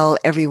to tell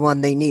everyone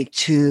they need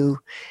to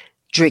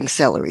drink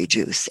celery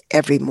juice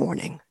every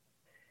morning.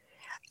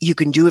 You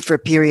can do it for a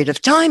period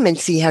of time and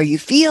see how you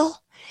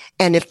feel.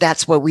 And if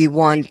that's what we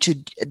want to,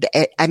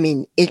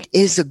 it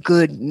is a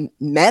good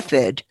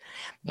method,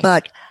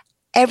 but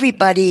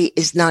everybody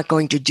is not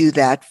going to do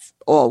that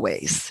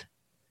always.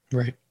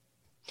 Right.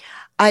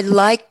 I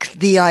like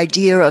the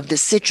idea of the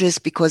citrus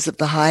because of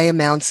the high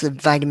amounts of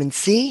vitamin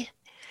C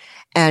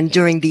And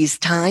during these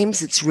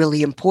times, it's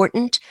really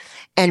important.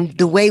 And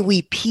the way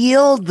we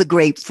peel the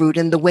grapefruit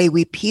and the way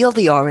we peel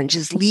the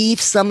oranges, leave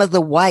some of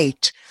the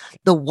white.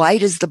 The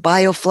white is the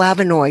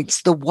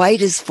bioflavonoids. The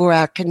white is for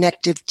our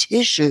connective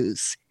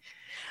tissues.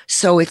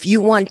 So if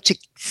you want to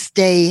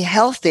stay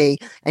healthy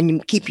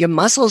and keep your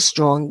muscles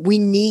strong, we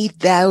need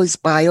those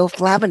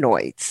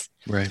bioflavonoids.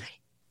 Right.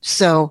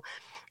 So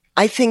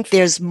I think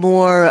there's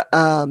more,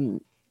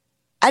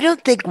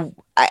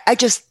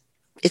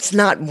 it's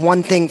not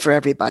one thing for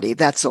everybody.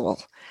 That's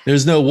all.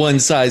 There's no one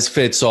size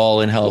fits all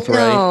in health, right?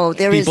 No,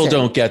 there isn't. People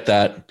don't get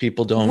that.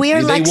 People don't.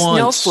 We're like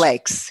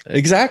snowflakes.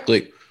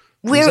 Exactly.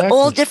 We're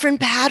all different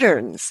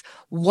patterns.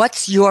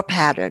 What's your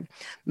pattern?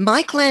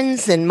 My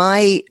cleanse and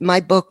my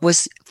book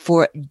was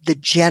for the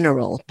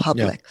general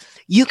public. Yeah.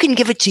 You can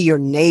give it to your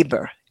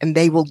neighbor and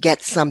they will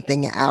get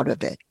something out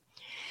of it.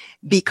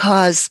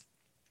 Because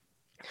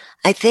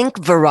I think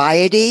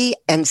variety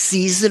and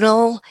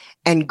seasonal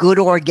and good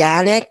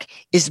organic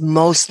is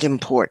most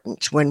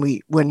important when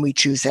we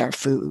choose our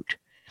food.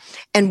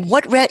 And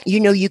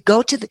you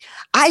go to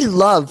I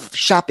love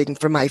shopping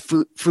for my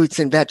fruits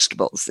and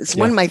vegetables. It's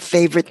one of my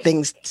favorite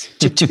things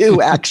to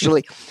do,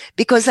 actually,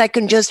 because I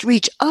can just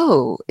reach,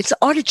 it's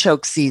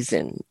artichoke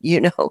season.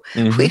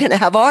 Mm-hmm. We're going to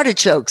have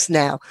artichokes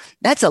now.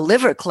 That's a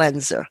liver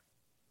cleanser.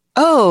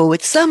 Oh,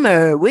 it's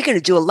summer. We're going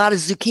to do a lot of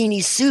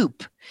zucchini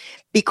soup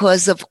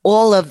because of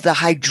all of the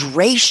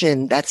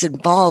hydration that's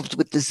involved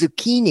with the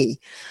zucchini.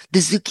 The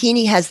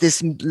zucchini has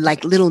this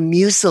like little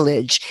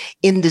mucilage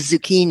in the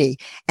zucchini,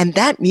 and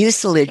that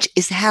mucilage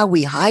is how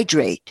we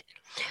hydrate.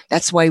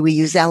 That's why we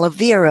use aloe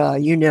vera.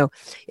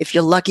 If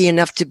you're lucky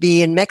enough to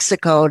be in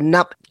Mexico,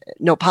 nopales,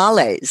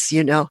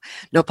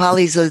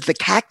 nopales are the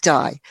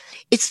cacti.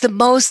 It's the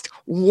most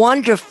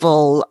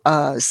wonderful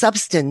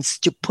substance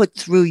to put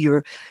through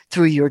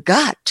your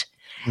gut.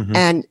 Mm-hmm.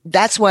 And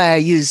that's why I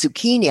use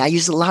zucchini. I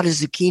use a lot of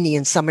zucchini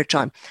in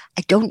summertime.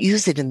 I don't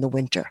use it in the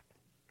winter.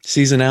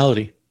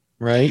 Seasonality,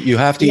 right? You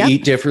have to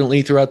eat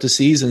differently throughout the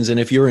seasons. And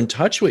if you're in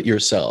touch with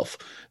yourself,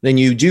 then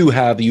you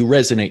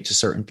resonate to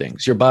certain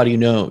things. Your body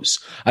knows.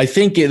 I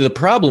think the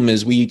problem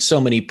is we eat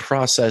so many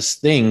processed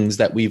things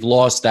that we've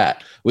lost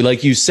that.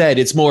 Like you said,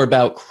 it's more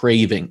about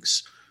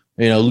cravings.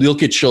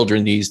 Look at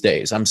children these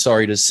days. I'm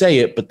sorry to say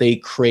it, but they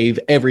crave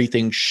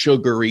everything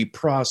sugary,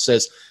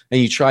 processed. And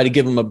you try to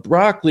give them a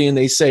broccoli and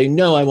they say,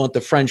 no, I want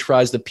the French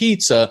fries, the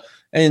pizza.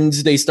 And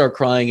they start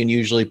crying. And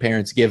usually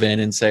parents give in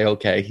and say,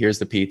 okay, here's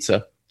the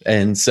pizza.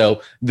 And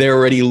so they're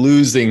already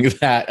losing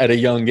that at a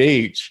young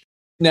age.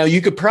 Now,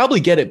 you could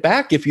probably get it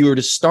back if you were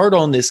to start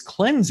on this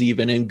cleanse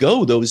even and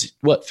go those,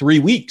 3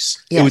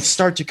 weeks. Yes. It would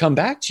start to come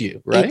back to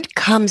you, right? It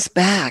comes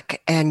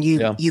back and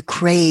you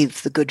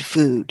crave the good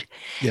food.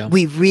 Yeah.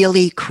 We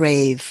really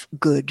crave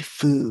good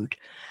food.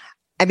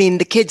 I mean,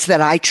 the kids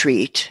that I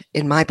treat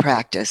in my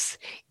practice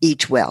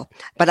eat well,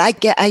 but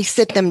I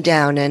sit them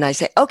down and I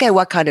say, okay,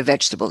 what kind of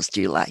vegetables do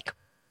you like?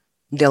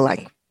 They're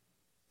like,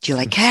 do you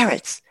like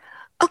carrots?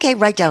 Okay,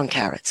 write down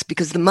carrots,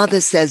 because the mother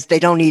says they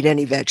don't eat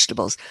any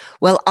vegetables.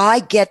 Well,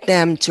 I get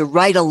them to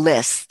write a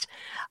list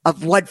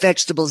of what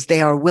vegetables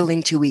they are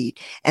willing to eat,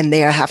 and they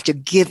have to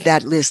give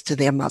that list to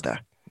their mother.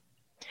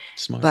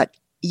 Smart. But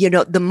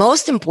the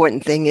most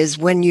important thing is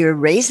when you're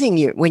raising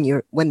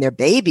when they're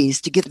babies,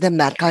 to give them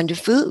that kind of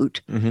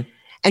food, mm-hmm.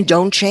 and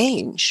don't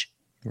change.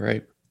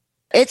 Right.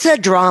 It's a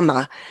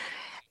drama,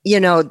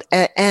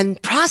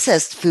 and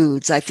processed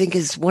foods, I think,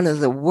 is one of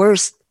the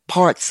worst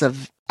parts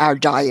of our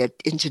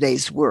diet in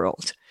today's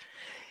world.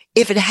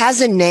 If it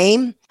has a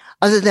name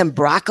other than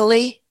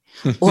broccoli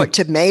or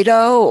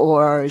tomato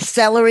or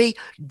celery,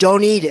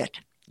 don't eat it.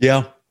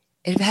 Yeah.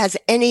 If it has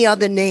any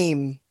other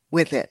name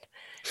with it.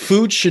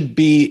 Food should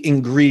be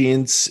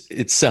ingredients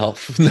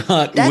itself,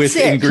 not That's with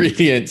it.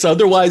 ingredients.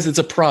 Otherwise, it's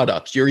a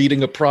product. You're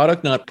eating a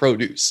product, not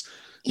produce.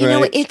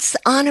 Right? It's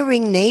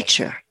honoring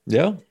nature.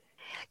 Yeah.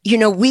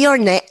 We are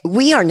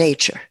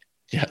nature.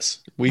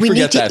 Yes. We forget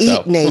need to that,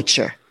 eat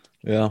nature.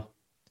 Yeah.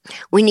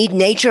 We need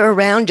nature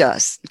around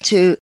us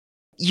to,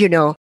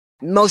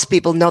 most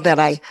people know that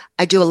I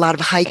do a lot of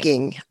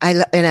hiking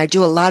and I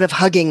do a lot of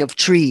hugging of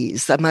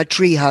trees. I'm a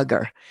tree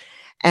hugger.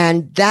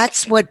 And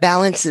that's what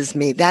balances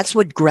me. That's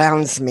what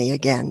grounds me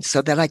again,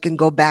 so that I can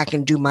go back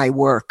and do my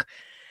work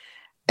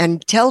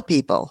and tell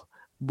people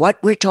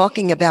what we're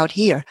talking about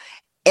here.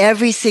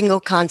 Every single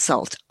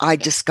consult, I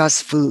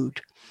discuss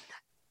food.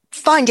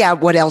 Find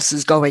out what else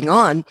is going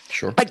on.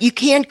 Sure. But you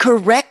can't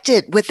correct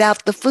it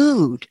without the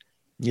food.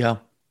 Yeah.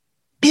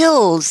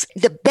 Pills,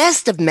 the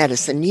best of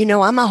medicine.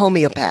 I'm a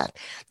homeopath.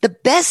 The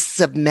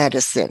best of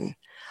medicine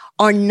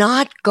are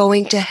not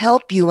going to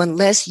help you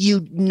unless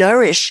you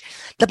nourish.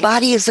 The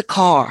body is a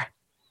car.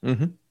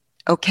 Mm-hmm.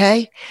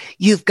 Okay?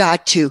 You've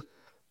got to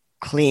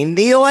clean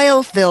the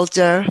oil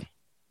filter.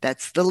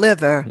 That's the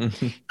liver.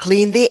 Mm-hmm.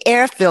 Clean the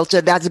air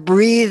filter. That's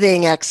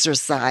breathing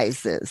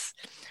exercises,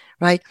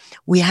 right?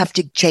 We have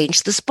to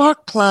change the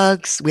spark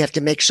plugs. We have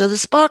to make sure the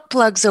spark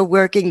plugs are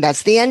working.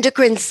 That's the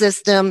endocrine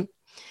system.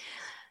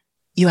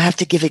 You have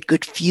to give it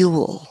good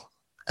fuel.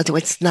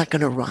 Otherwise, it's not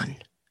going to run.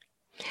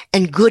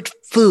 And good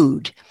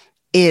food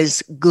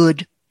is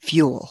good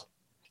fuel.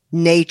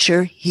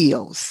 Nature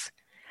heals.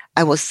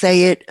 I will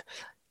say it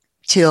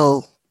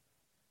till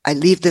I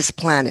leave this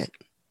planet.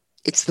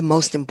 It's the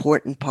most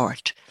important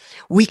part.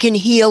 We can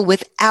heal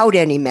without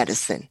any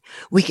medicine.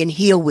 We can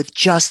heal with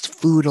just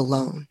food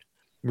alone.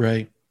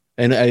 Right.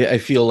 And I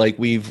feel like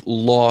we've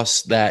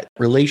lost that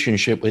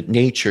relationship with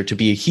nature to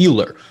be a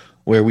healer,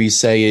 where we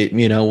say,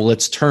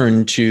 let's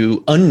turn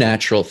to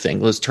unnatural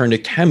things. Let's turn to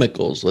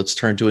chemicals. Let's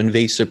turn to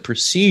invasive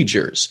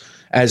procedures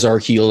as our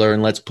healer.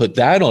 And let's put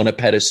that on a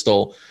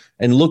pedestal.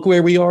 And look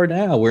where we are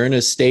now. We're in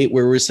a state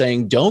where we're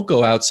saying, don't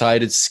go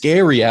outside. It's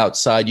scary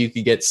outside. You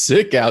could get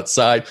sick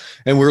outside.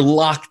 And we're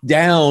locked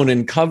down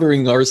and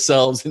covering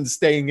ourselves and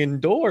staying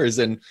indoors.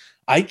 And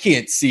I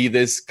can't see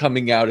this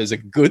coming out as a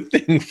good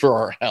thing for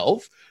our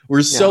health.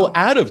 We're so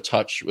out of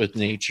touch with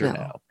nature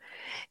now.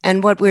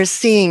 And what we're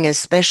seeing,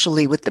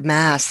 especially with the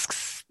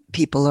masks,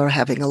 people are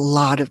having a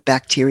lot of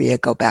bacteria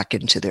go back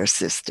into their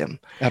system.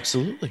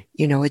 Absolutely.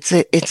 It's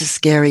a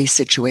scary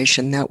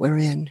situation that we're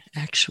in,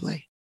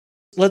 actually.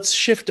 Let's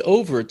shift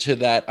over to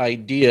that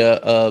idea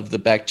of the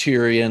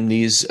bacteria and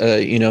these,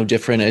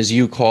 different, as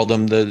you call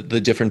them,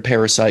 the different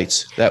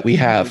parasites that we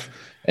have.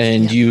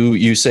 And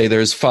you say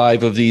there's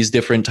 5 of these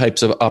different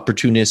types of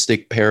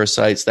opportunistic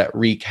parasites that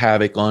wreak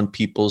havoc on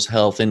people's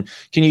health. And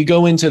can you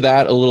go into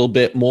that a little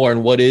bit more?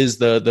 And what is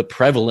the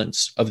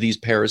prevalence of these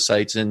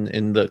parasites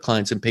in the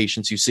clients and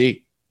patients you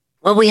see?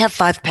 Well, we have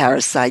 5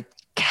 parasite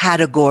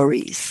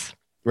categories.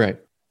 Right.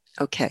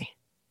 Okay.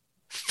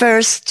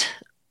 First,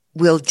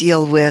 we'll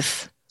deal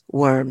with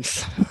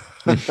worms.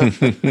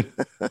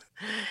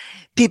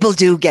 People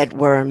do get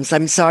worms.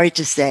 I'm sorry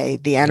to say,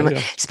 the animal,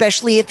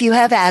 especially if you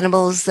have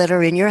animals that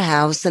are in your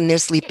house and they're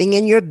sleeping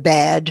in your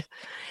bed,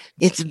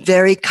 it's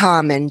very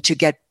common to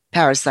get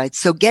parasites.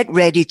 So get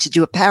ready to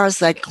do a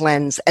parasite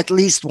cleanse at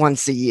least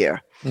once a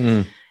year.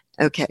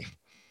 Okay.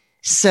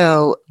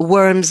 So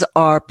worms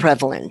are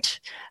prevalent.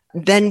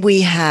 Then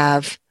we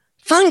have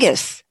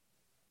fungus.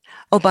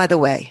 Oh, by the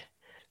way,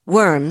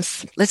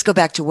 worms, let's go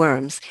back to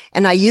worms.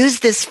 And I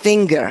use this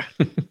finger,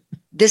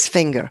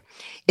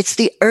 It's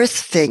the earth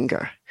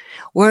finger.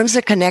 Worms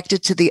are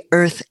connected to the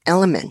earth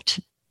element.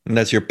 And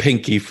that's your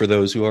pinky for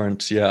those who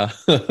aren't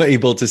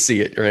able to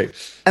see it, right?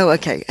 Oh,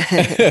 okay.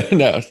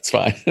 No, it's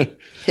fine.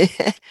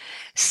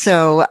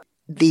 So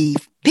the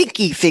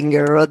pinky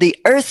finger or the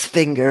earth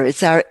finger,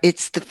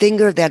 it's the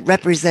finger that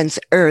represents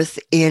earth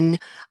in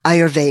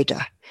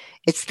Ayurveda.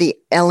 It's the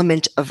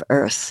element of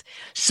earth.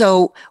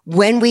 So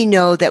when we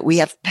know that we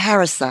have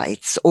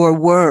parasites or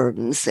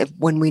worms,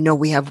 when we know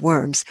we have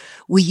worms,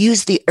 we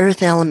use the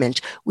earth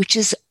element, which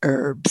is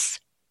herbs.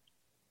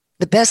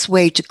 The best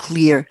way to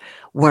clear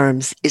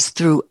worms is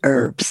through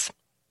herbs.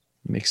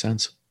 Makes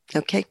sense.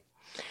 Okay.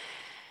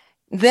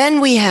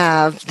 Then we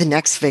have the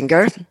next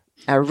finger,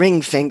 our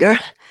ring finger,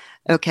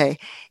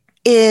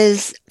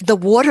 is the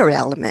water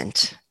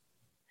element.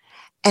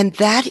 And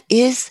that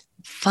is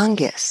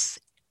fungus.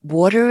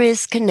 Water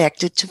is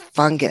connected to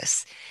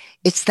fungus.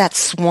 It's that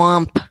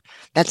swamp,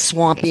 that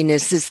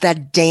swampiness, it's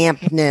that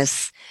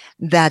dampness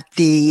that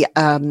the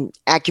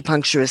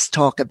acupuncturists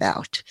talk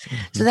about. Mm-hmm.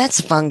 So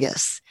that's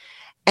fungus.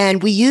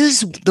 And we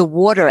use the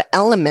water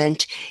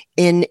element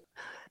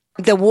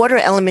the water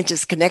element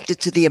is connected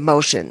to the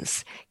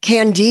emotions.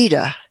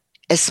 Candida,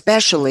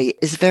 especially,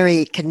 is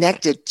very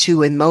connected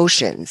to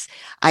emotions.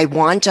 I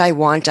want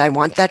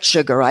that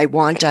sugar. I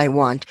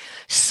want.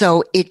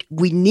 So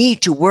we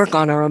need to work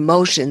on our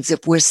emotions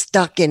if we're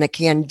stuck in a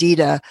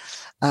Candida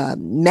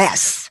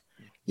mess.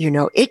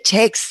 It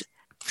takes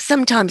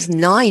sometimes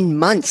 9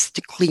 months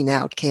to clean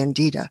out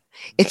Candida.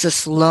 It's a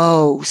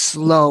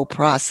slow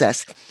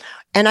process.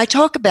 And I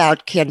talk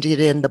about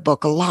Candida in the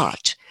book a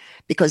lot,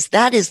 because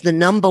that is the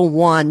number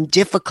one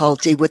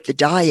difficulty with the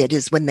diet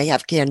is when they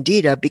have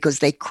Candida, because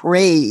they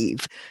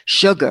crave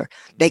sugar.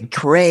 They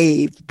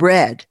crave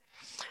bread.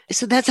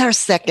 So that's our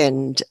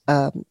second.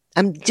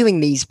 I'm doing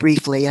these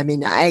briefly. I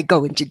mean, I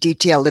go into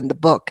detail in the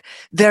book,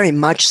 very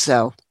much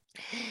so.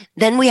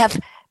 Then we have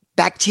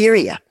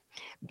bacteria.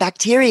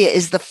 Bacteria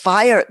is the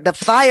fire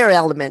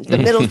element, the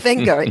middle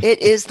finger. It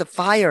is the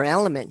fire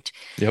element.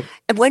 Yep.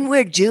 And when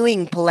we're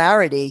doing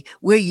polarity,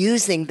 we're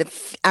using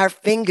our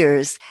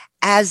fingers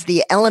as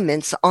the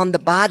elements on the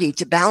body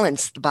to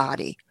balance the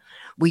body.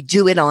 We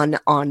do it on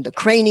the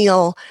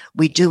cranial.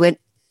 We do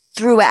it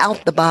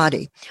throughout the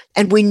body.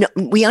 And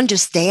we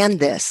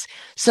understand this.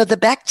 So the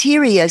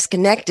bacteria is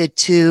connected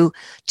to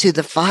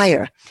the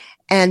fire.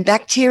 And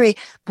bacteria,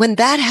 when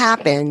that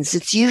happens,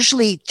 it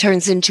usually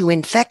turns into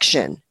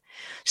infection.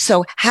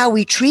 So how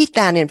we treat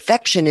that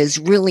infection is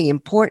really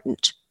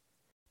important.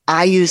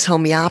 I use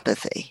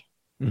homeopathy.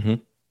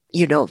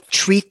 Mm-hmm.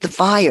 Treat the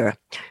fire.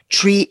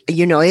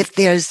 If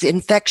there's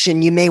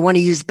infection, you may want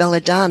to use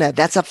belladonna.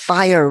 That's a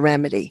fire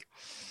remedy.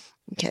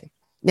 Okay.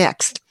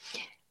 Next,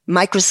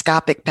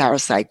 microscopic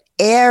parasite,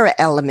 air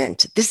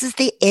element. This is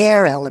the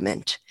air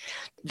element.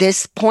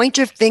 This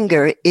pointer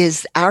finger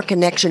is our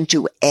connection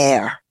to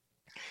air.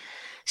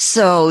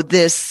 So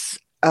this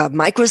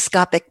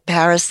microscopic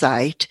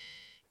parasite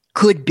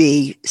could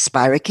be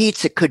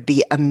spirochetes. It could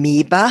be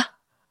amoeba.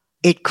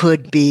 It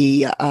could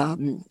be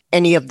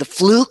any of the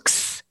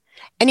flukes,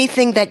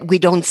 anything that we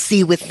don't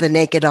see with the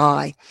naked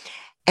eye.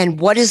 And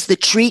what is the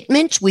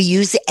treatment? We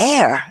use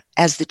air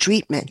as the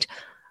treatment.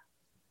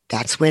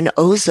 That's when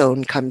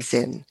ozone comes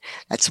in.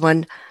 That's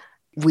when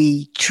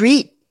we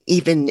treat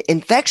even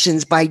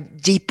infections by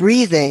deep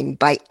breathing,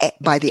 by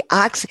the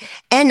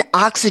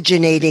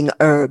oxygenating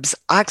herbs,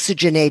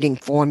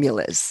 oxygenating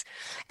formulas.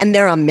 And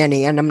there are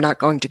many, and I'm not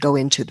going to go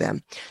into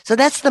them. So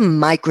that's the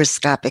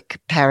microscopic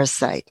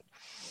parasite.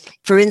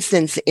 For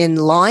instance, in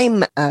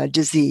Lyme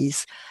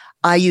disease,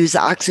 I use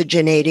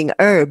oxygenating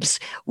herbs,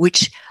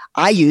 which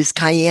I use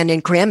cayenne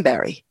and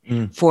cranberry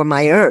for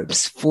my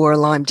herbs for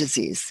Lyme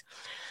disease.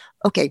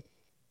 Okay.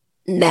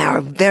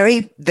 Now,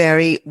 very,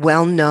 very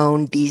well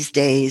known these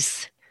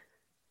days,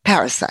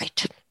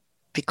 parasite,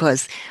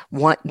 because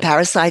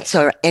parasites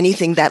are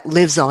anything that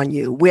lives on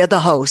you. We're the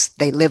host.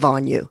 They live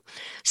on you.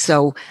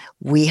 So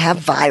we have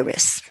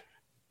virus.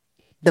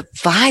 The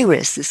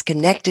virus is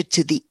connected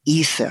to the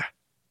ether.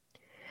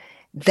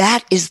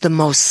 That is the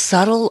most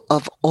subtle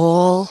of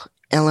all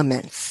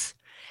elements.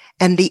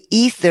 And the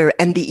ether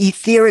and the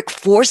etheric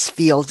force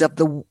field of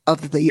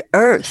the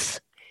earth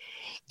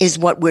is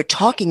what we're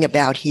talking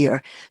about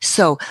here.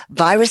 So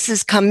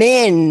viruses come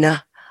in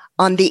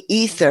on the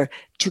ether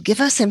to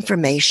give us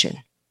information.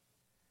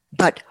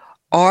 But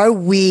are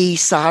we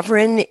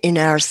sovereign in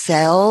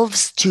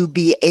ourselves to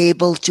be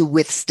able to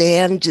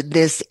withstand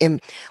this,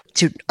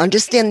 to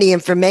understand the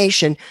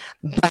information,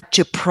 but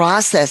to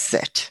process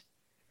it?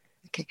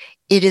 Okay.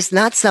 It is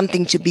not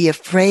something to be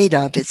afraid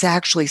of. It's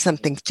actually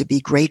something to be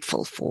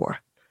grateful for.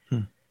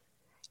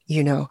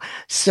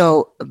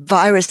 So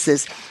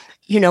viruses,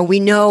 we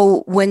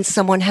know when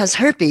someone has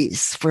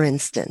herpes, for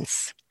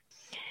instance.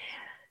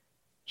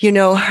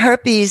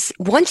 Herpes,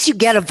 once you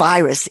get a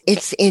virus,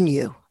 it's in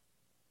you.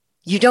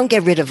 You don't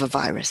get rid of a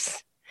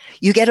virus.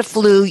 You get a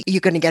flu, you're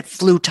going to get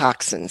flu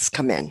toxins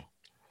come in.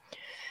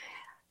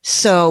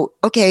 So,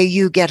 okay,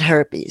 you get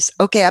herpes.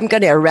 Okay, I'm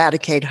going to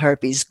eradicate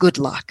herpes. Good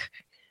luck.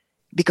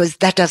 Because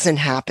that doesn't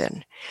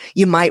happen.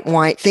 You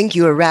might think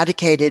you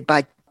eradicated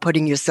by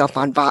putting yourself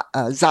on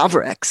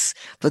Zovrex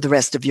for the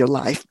rest of your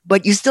life,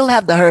 but you still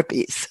have the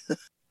herpes.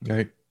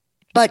 Right.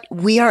 But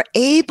we are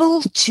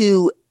able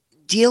to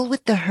deal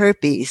with the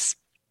herpes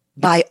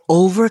by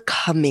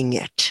overcoming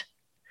it,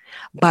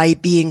 by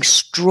being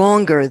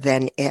stronger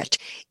than it.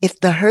 If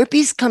the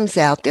herpes comes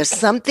out, there's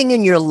something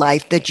in your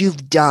life that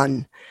you've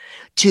done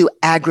to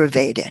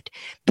aggravate it,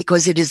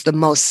 because it is the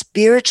most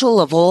spiritual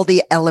of all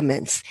the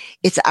elements.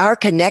 It's our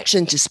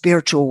connection to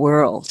spiritual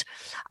world.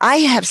 I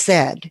have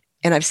said,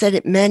 and I've said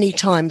it many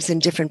times in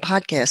different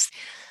podcasts,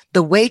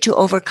 the way to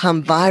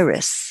overcome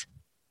virus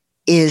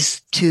is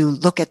to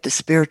look at the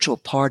spiritual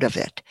part of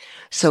it.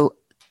 So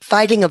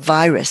fighting a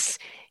virus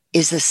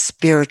is a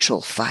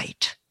spiritual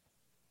fight.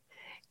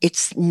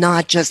 It's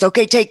not just,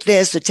 okay, take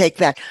this or take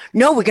that.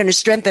 No, we're going to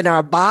strengthen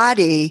our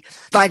body,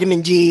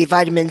 vitamin D,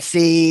 vitamin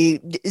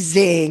C,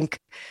 zinc,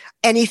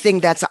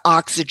 anything that's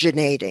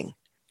oxygenating,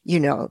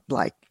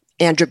 like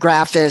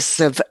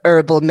andrographis of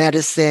herbal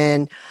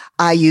medicine.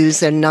 I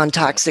use a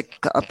non-toxic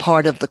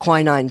part of the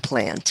quinine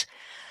plant.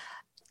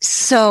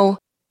 So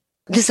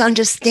this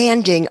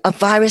understanding of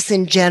virus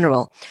in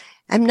general,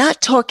 I'm not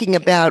talking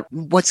about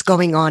what's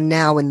going on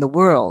now in the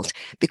world,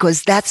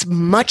 because that's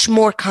much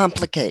more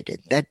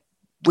complicated that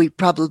we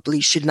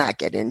probably should not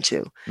get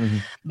into. Mm-hmm.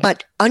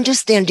 But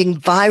understanding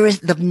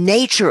the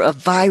nature of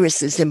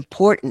virus is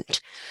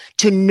important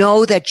to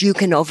know that you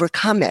can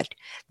overcome it,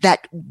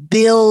 that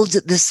build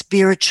the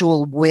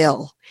spiritual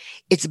will.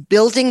 It's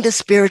building the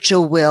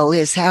spiritual will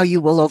is how you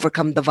will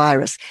overcome the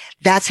virus.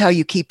 That's how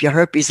you keep your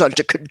herpes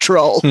under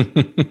control.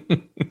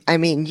 I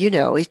mean,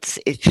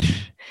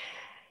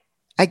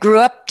 I grew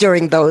up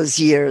during those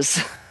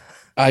years.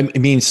 I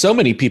mean, so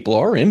many people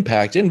are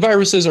impacted, and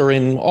viruses are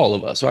in all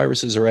of us.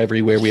 Viruses are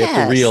everywhere. We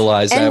have to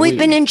realize that. And we've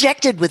been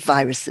injected with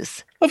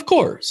viruses. Of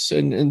course.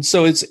 And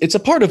so it's a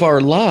part of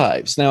our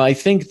lives. Now, I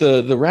think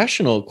the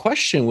rational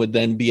question would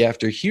then be,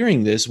 after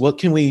hearing this, what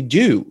can we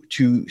do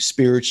to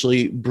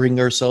spiritually bring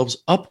ourselves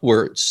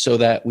upwards so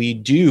that we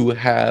do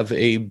have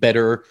a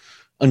better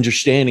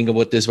understanding of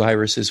what this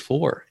virus is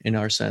for, in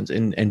our sense,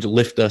 and to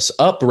lift us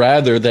up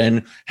rather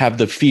than have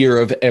the fear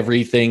of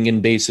everything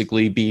and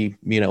basically be,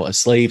 a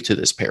slave to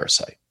this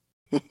parasite?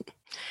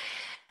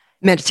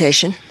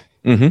 Meditation.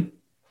 Mm-hmm.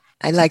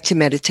 I like to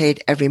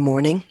meditate every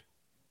morning.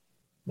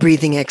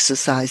 Breathing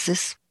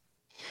exercises.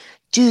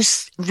 Do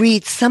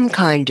read some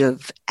kind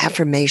of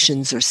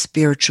affirmations or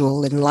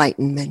spiritual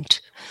enlightenment,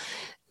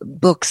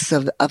 books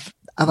of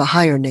a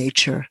higher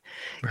nature.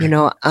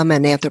 Right. I'm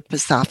an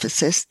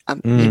anthroposophist.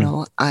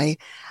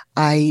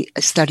 I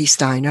study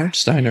Steiner.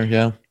 Steiner,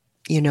 yeah.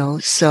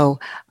 So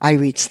I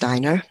read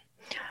Steiner.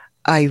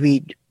 I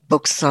read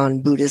books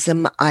on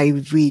Buddhism.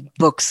 I read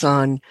books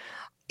on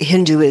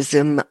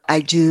Hinduism.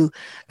 I do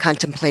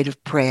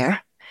contemplative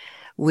prayer,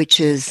 which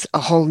is a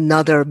whole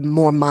nother,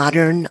 more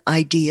modern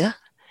idea.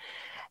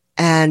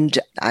 And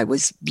I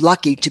was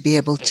lucky to be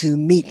able to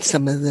meet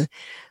some of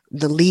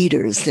the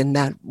leaders in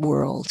that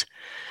world.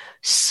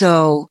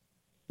 So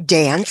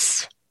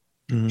dance,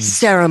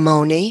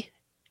 ceremony,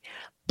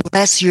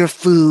 bless your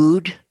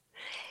food,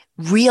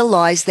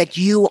 realize that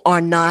you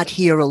are not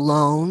here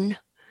alone,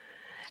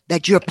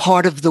 that you're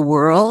part of the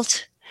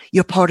world,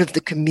 you're part of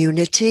the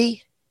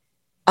community.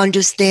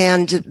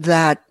 Understand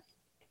that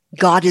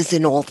God is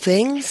in all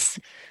things,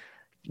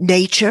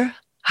 nature,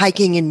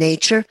 hiking in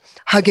nature,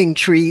 hugging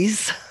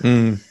trees.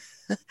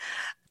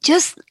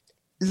 Just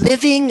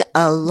living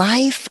a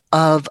life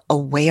of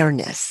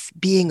awareness,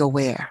 being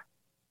aware.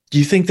 Do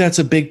you think that's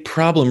a big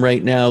problem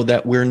right now,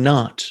 that we're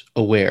not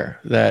aware,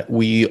 that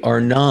we are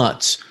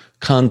not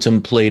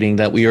contemplating,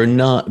 that we are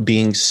not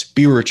being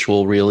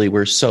spiritual, really?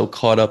 We're so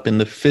caught up in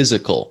the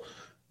physical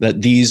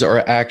that these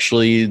are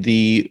actually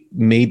the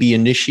maybe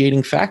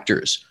initiating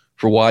factors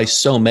for why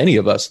so many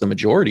of us, the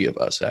majority of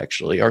us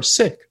actually, are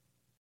sick.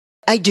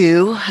 I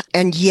do.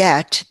 And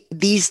yet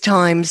these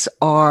times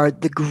are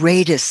the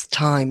greatest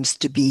times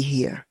to be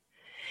here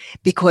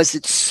because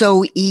it's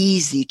so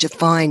easy to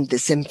find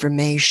this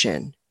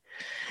information.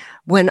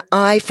 When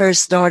I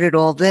first started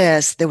all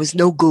this, there was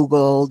no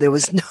Google, there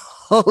was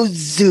no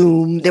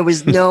Zoom, there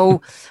was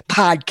no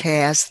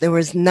podcast, there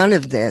was none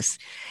of this.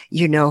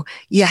 You know,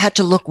 you had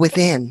to look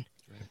within.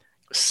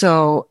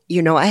 So,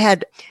 you know, I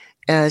had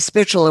a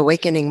spiritual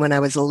awakening when I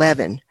was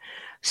 11.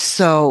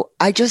 So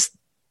I just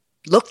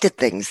looked at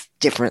things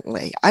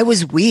differently. I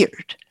was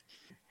weird.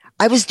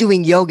 I was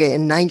doing yoga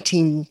in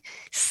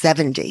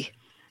 1970.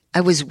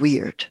 I was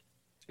weird.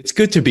 It's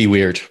good to be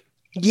weird.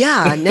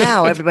 Yeah,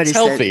 now everybody's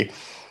healthy.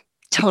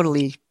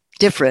 Totally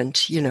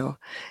different, you know,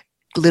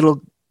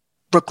 little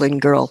Brooklyn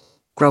girl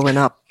growing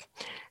up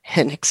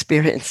and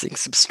experiencing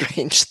some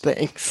strange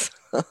things.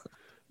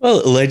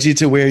 Well, it led you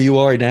to where you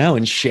are now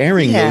and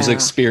sharing those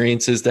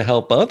experiences to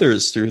help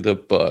others through the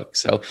book.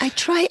 So I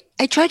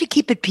try to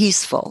keep it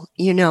peaceful,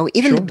 you know,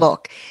 even the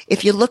book.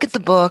 If you look at the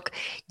book,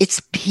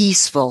 it's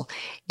peaceful.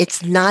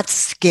 It's not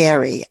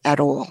scary at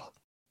all.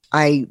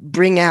 I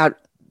bring out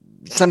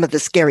some of the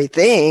scary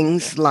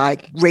things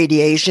like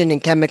radiation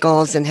and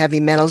chemicals and heavy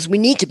metals. We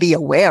need to be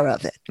aware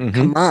of it.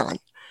 Come on.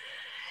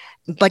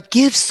 But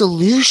give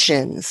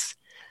solutions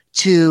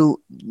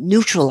to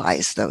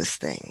neutralize those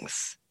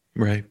things.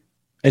 Right.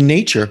 And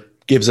nature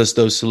gives us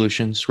those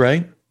solutions,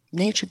 right?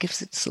 Nature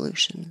gives it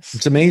solutions.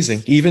 It's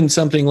amazing. Even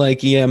something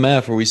like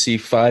EMF, where we see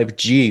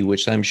 5G,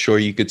 which I'm sure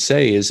you could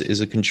say is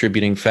a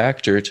contributing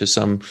factor to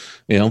some,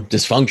 you know,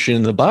 dysfunction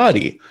in the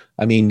body.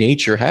 I mean,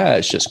 nature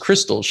has just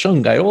crystals,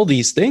 shungite, all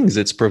these things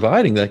it's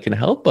providing that can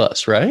help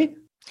us, right?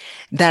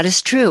 That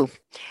is true.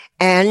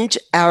 And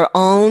our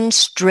own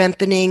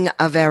strengthening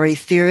of our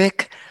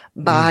etheric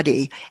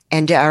body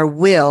and our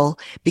will,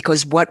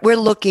 because what we're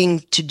looking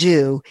to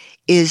do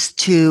is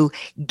to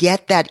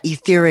get that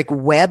etheric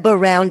web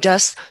around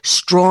us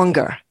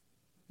stronger.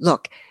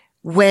 Look,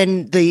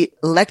 when the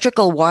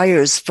electrical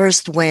wires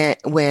first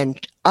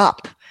went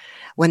up,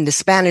 when the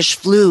Spanish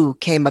flu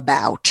came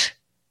about,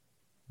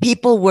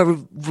 people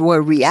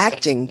were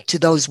reacting to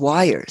those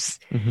wires.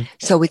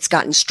 So it's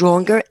gotten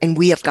stronger and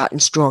we have gotten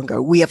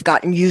stronger. We have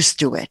gotten used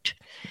to it.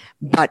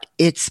 But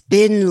it's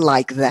been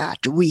like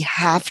that. We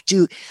have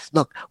to,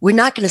 look, we're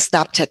not going to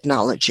stop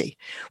technology.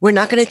 We're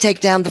not going to take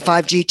down the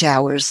 5G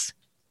towers.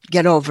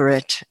 Get over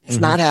it. It's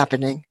not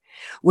happening.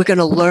 We're going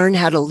to learn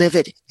how to live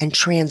it and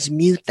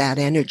transmute that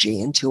energy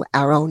into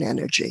our own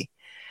energy.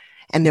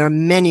 And there are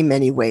many,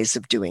 many ways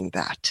of doing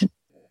that.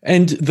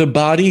 And the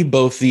body,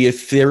 both the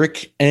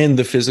etheric and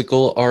the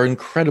physical, are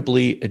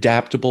incredibly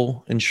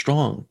adaptable and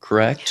strong,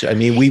 correct? I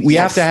mean, we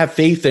have to have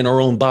faith in our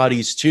own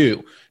bodies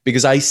too,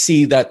 because I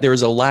see that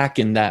there's a lack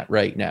in that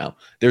right now.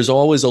 There's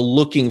always a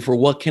looking for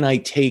what can I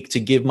take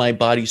to give my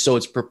body so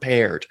it's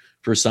prepared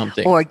for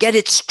something. Or get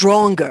it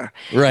stronger.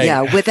 Right.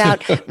 Yeah,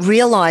 without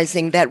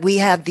realizing that we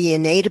have the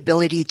innate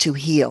ability to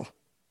heal.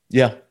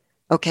 Yeah.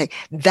 Okay,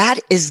 that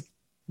is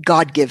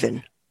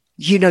God-given.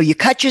 You know, you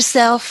cut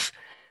yourself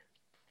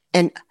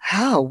and,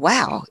 oh,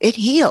 wow, it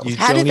heals. You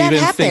How did that happen?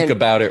 don't even think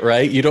about it,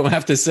 right? You don't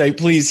have to say,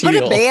 please heal.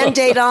 Put a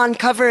Band-Aid on,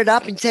 cover it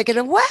up, and take it,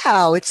 and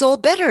wow, it's all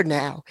better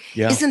now.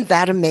 Yeah. Isn't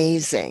that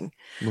amazing?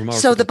 Remarkable.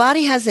 So the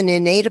body has an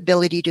innate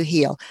ability to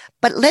heal.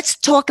 But let's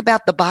talk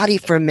about the body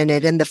for a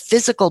minute and the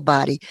physical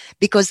body,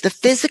 because the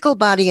physical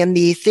body and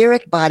the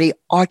etheric body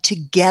are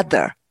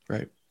together.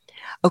 Right.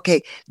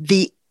 Okay,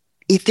 the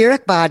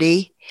etheric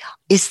body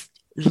is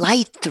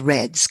light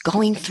threads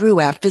going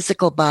through our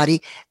physical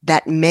body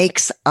that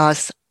makes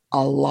us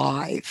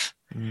alive.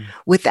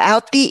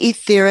 Without the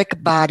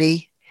etheric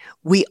body,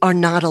 we are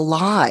not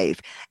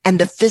alive. And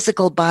the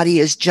physical body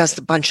is just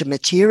a bunch of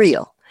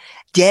material,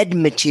 dead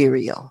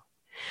material.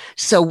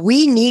 So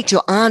we need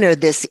to honor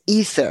this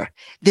ether,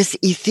 this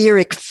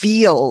etheric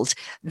field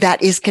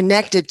that is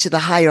connected to the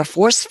higher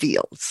force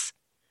fields.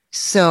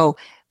 So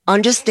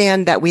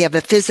understand that we have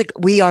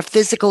we are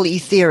physical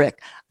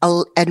etheric,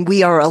 and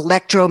we are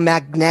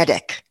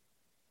electromagnetic.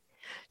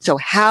 So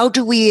how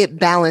do we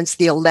balance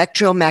the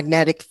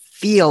electromagnetic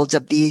fields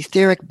of the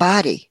etheric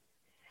body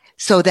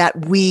so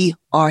that we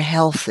are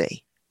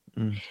healthy?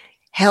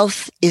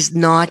 Health is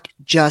not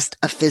just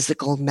a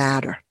physical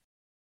matter.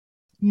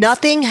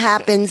 Nothing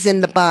happens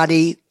in the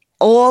body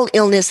all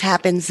illness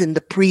happens in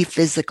the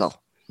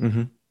pre-physical.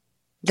 Mm-hmm.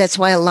 That's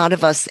why a lot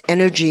of us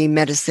energy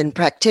medicine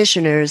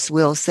practitioners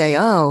will say,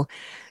 oh,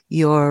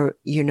 you're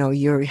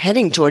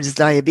heading towards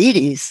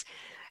diabetes.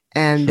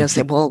 And they'll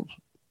say, well,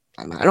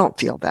 I don't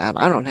feel that.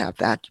 I don't have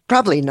that.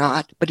 Probably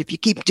not. But if you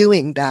keep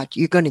doing that,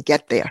 you're going to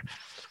get there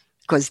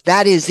because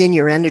that is in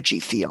your energy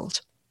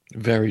field.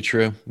 Very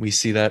true. We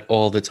see that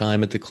all the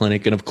time at the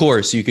clinic. And of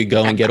course, you could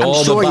go and get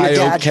all sure the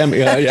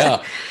biochemistry.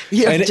 Yeah.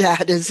 Your and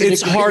dad is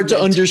it's hard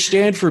to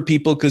understand for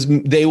people because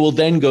they will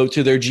then go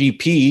to their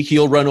GP.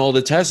 He'll run all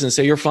the tests and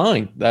say, you're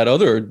fine. That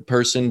other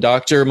person,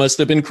 doctor, must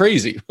have been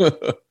crazy.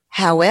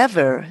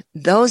 However,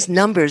 those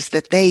numbers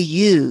that they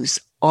use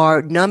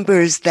are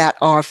numbers that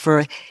are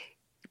for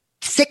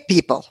sick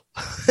people.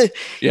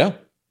 Yeah.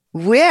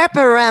 Where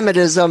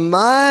parameters are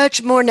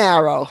much more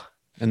narrow.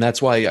 And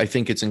that's why I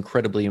think it's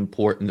incredibly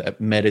important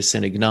that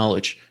medicine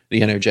acknowledge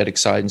the energetic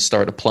side and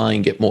start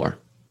applying it more.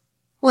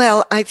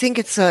 Well, I think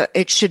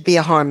it should be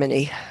a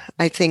harmony.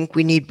 I think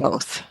we need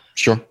both.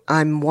 Sure.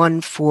 I'm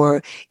one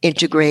for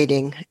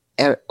integrating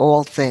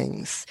all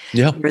things.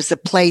 Yeah. There's a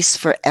place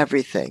for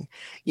everything.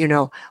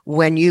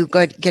 When you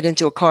get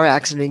into a car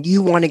accident,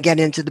 you want to get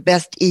into the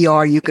best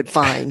ER you could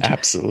find.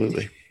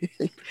 Absolutely.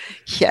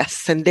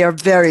 Yes, and they're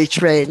very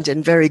trained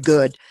and very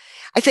good.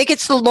 I think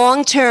it's the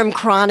long-term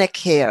chronic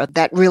care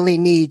that really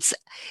needs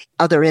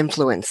other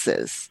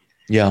influences.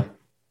 Yeah.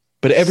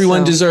 But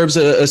everyone deserves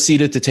a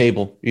seat at the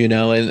table,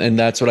 and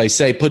that's what I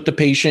say. Put the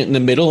patient in the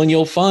middle and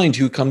you'll find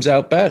who comes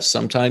out best.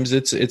 Sometimes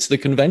it's the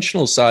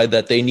conventional side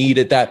that they need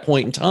at that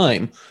point in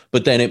time,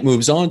 but then it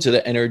moves on to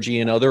the energy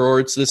and other, or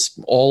it's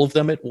all of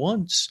them at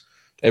once.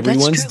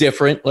 Everyone's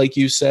different, like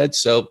you said.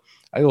 So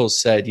I always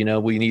said,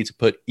 we need to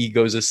put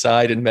egos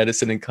aside in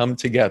medicine and come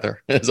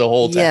together as a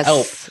whole to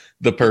help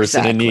the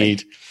person in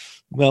need.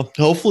 Well,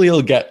 hopefully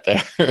it'll get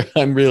there.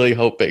 I'm really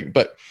hoping.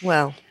 But,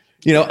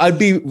 I'd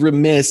be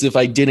remiss if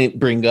I didn't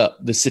bring up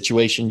the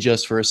situation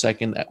just for a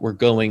second that we're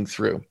going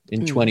through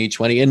in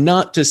 2020. And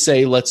not to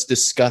say let's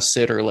discuss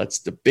it or let's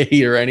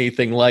debate or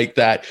anything like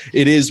that.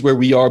 It is where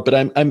we are.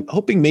 But I'm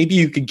hoping maybe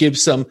you could give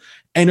some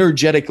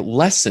energetic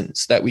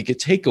lessons that we could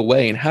take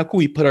away. And how can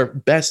we put our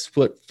best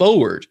foot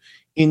forward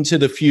into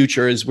the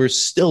future as we're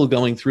still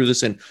going through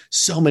this and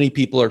so many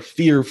people are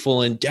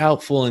fearful and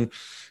doubtful, and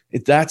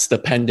that's the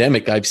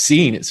pandemic I've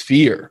seen is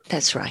fear.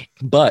 That's right.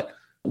 But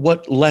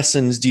what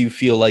lessons do you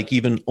feel like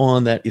even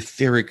on that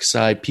etheric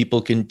side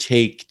people can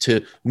take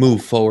to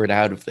move forward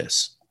out of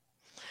this?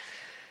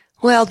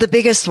 Well, the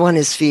biggest one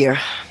is fear.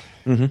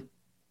 Mm-hmm.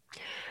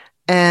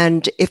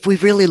 And if we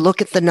really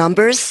look at the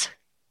numbers,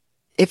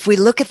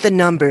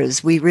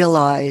 we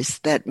realize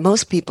that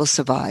most people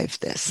survive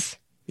this.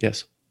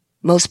 Yes.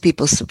 Most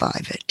people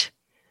survive it,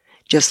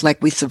 just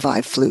like we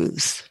survive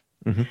flus.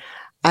 Mm-hmm.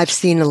 I've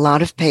seen a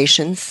lot of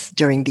patients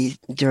during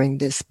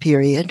this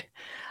period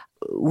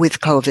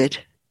with COVID,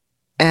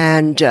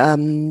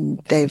 and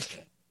they've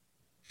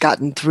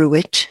gotten through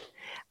it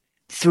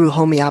through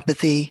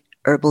homeopathy,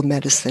 herbal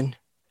medicine,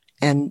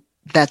 and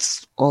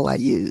that's all I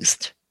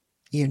used,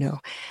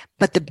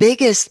 But the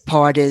biggest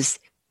part is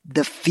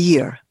the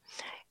fear,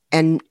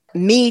 and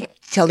me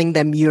telling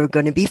them you're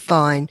going to be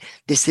fine.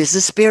 This is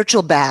a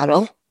spiritual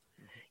battle.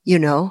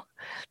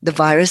 The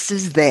virus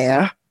is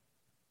there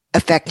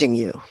affecting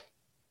you,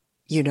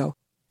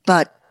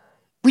 but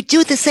we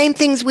do the same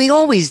things we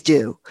always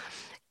do.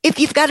 If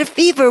you've got a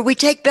fever, we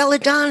take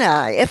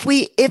belladonna. If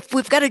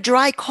we've got a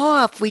dry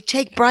cough, we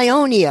take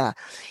bryonia.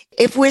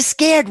 If we're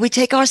scared, we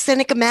take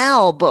arsenicum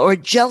alb or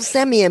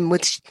gelsemium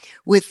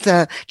with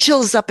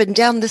chills up and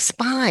down the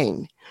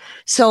spine.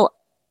 So,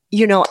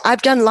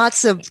 I've done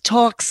lots of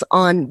talks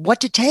on what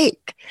to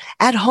take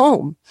at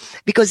home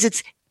because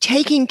it's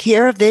taking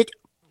care of it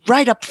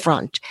right up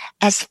front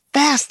as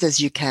fast as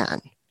you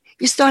can.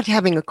 You start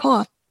having a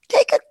cough,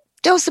 take a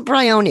dose of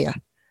bryonia.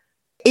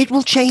 It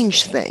will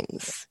change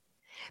things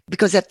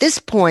because at this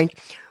point,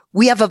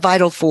 we have a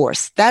vital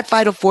force. That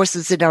vital force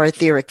is in our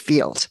etheric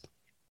field.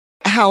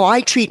 How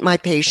I treat my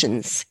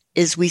patients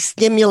is we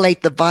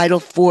stimulate the vital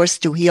force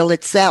to heal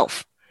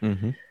itself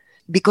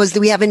because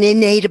we have an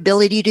innate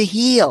ability to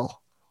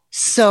heal.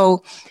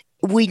 So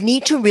we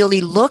need to really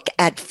look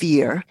at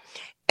fear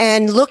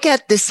and look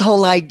at this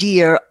whole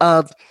idea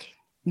of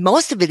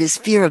most of it is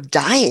fear of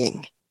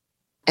dying.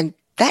 And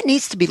that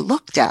needs to be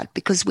looked at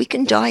because we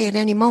can die at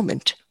any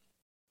moment.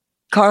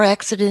 Car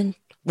accident,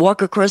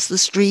 walk across the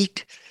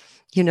street,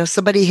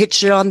 somebody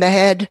hits you on the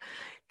head,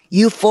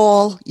 you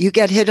fall, you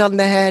get hit on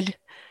the head.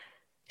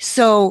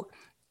 So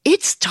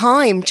it's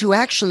time to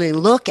actually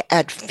look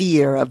at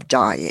fear of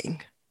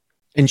dying.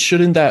 And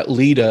shouldn't that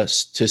lead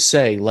us to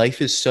say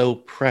life is so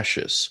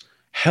precious?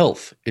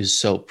 Health is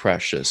so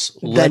precious.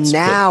 The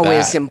now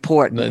is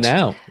important. The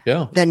now,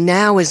 yeah. The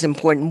now is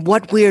important.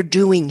 What we're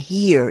doing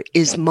here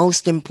is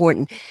most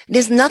important.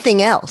 There's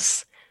nothing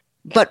else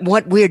but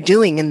what we're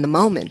doing in the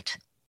moment.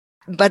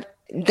 But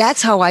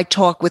that's how I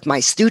talk with my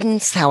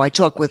students, how I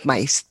talk with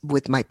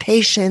my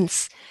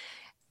patients.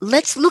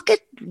 Let's look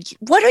at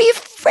what are you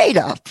afraid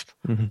of?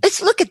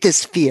 Let's look at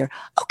this fear.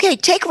 Okay,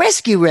 take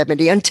Rescue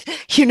Remedy and,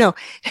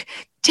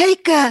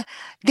 take,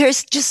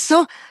 there's just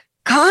so,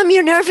 calm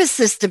your nervous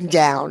system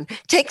down.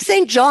 Take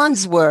St.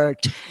 John's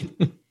wort.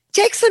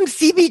 Take some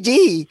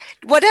CBD,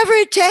 whatever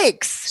it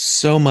takes.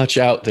 So much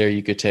out there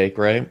you could take,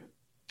 right?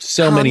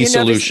 So many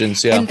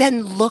solutions. Yeah. And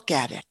then look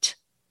at it.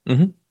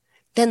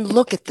 Then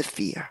look at the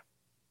fear.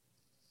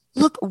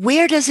 Look,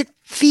 where does it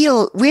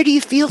feel? Where do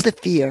you feel the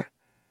fear?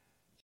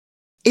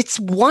 It's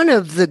one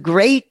of the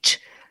great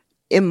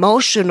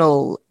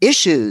emotional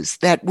issues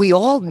that we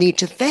all need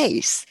to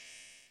face.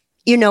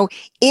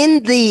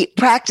 In the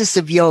practice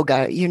of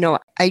yoga,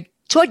 I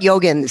taught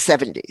yoga in the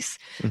 70s.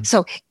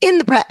 So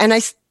and I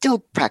still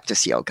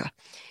practice yoga.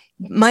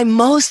 My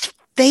most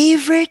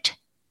favorite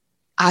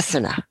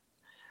asana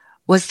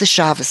was the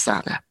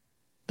Shavasana,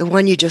 the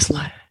one you just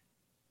learn.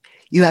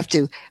 You have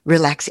to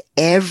relax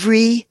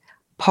every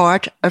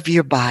part of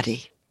your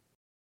body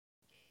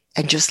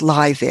and just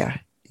lie there.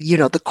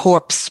 The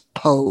corpse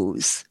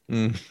pose.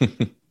 Learn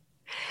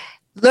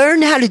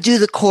how to do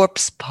the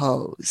corpse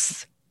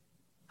pose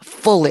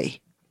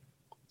fully,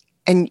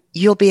 and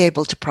you'll be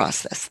able to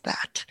process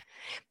that.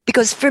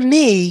 Because for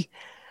me,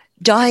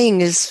 dying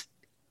is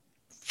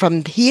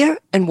from here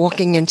and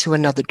walking into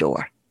another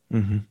door,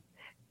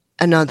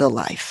 another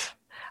life,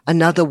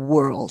 another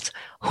world.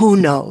 Who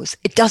knows?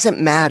 It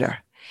doesn't matter.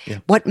 Yeah.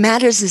 What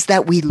matters is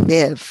that we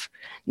live,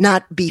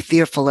 not be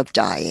fearful of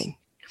dying.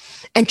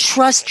 And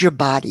trust your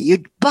body. Your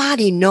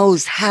body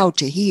knows how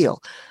to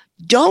heal.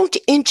 Don't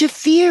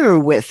interfere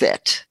with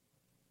it.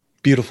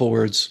 Beautiful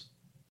words.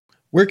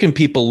 Where can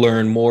people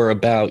learn more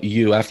about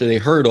you after they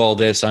heard all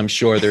this? I'm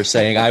sure they're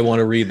saying, I want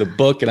to read the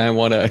book and I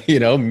want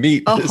to,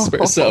 meet this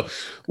person. So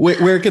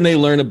where can they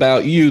learn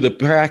about you, the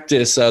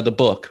practice, the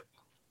book?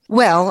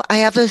 Well, I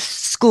have a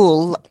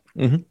school,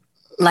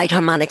 Light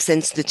Harmonics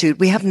Institute.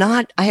 I have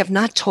not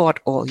taught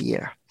all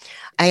year.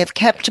 I have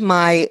kept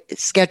my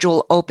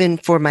schedule open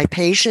for my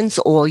patients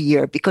all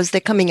year because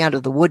they're coming out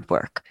of the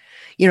woodwork.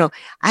 I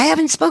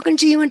haven't spoken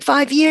to you in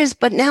 5 years,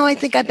 but now I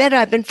think I better.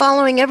 I've been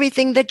following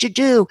everything that you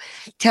do.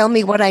 Tell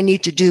me what I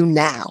need to do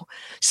now.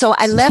 So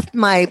I left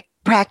my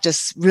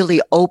practice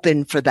really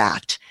open for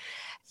that.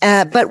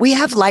 But we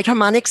have Light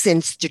Harmonics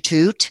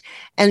Institute,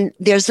 and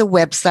there's a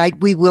website.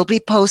 We will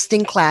be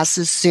posting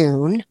classes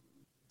soon.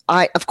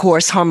 Of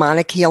course,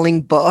 Harmonic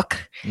Healing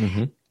Book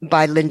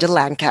by Linda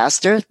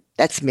Lancaster.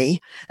 That's me.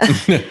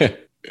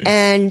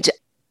 And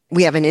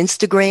we have an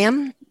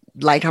Instagram,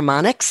 Light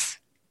Harmonics.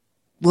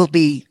 We'll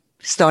be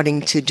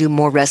starting to do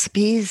more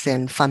recipes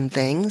and fun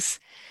things.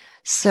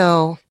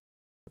 So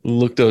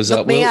look those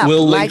up.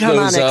 We'll link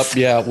those up.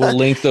 Yeah, we'll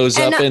link those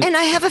up. And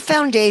I have a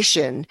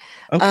foundation.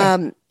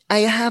 Okay. I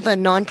have a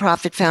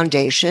nonprofit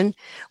foundation,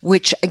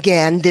 which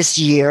again, this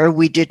year,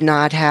 we did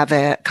not have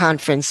a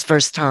conference,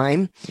 first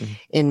time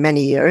in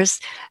many years,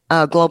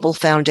 Global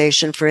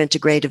Foundation for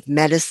Integrative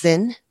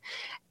Medicine.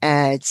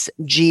 It's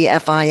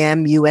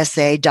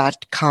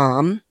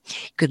gfimusa.com.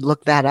 You could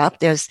look that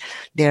up.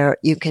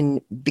 You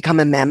can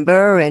become a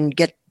member and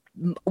get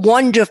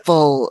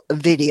wonderful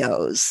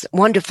videos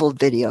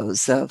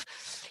of,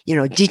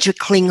 Dietrich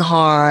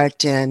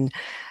Klinghardt and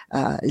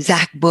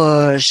Zach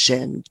Bush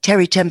and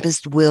Terry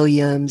Tempest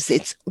Williams.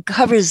 It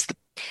covers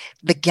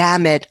the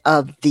gamut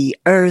of the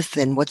earth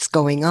and what's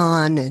going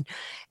on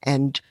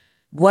and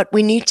what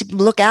we need to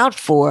look out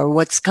for,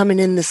 what's coming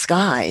in the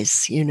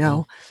skies,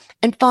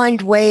 and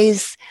find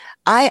ways.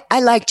 I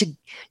like to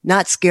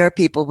not scare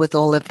people with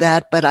all of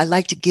that, but I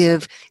like to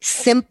give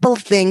simple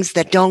things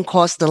that don't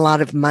cost a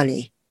lot of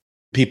money.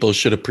 People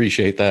should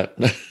appreciate that.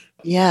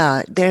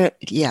 Yeah.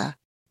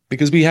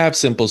 Because we have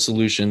simple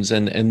solutions,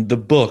 and the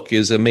book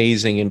is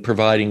amazing in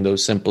providing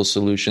those simple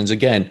solutions.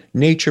 Again,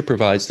 nature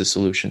provides the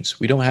solutions.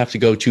 We don't have to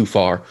go too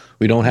far.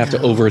 We don't have to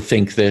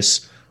overthink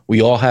this.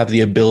 We all have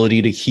the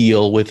ability to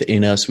heal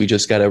within us. We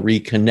just got to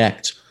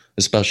reconnect,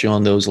 especially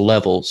on those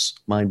levels,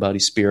 mind, body,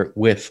 spirit,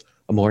 with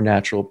a more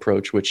natural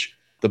approach, which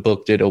the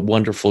book did a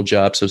wonderful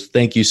job. So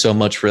thank you so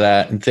much for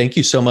that. And thank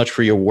you so much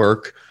for your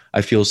work.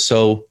 I feel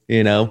so,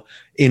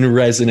 in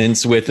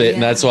resonance with it. Yeah.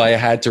 And that's why I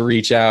had to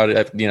reach out.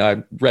 I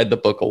read the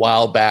book a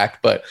while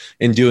back, but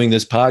in doing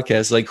this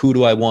podcast, like, who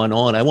do I want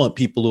on? I want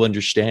people who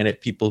understand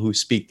it, people who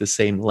speak the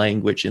same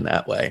language in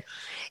that way.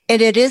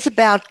 And it is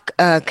about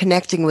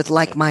connecting with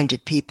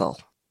like-minded people.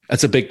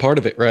 That's a big part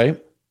of it,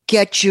 right?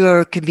 Get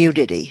your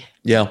community.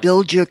 Yeah.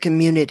 Build your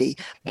community,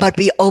 but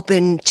be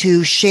open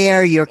to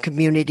share your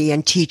community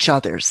and teach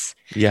others.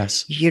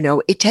 Yes.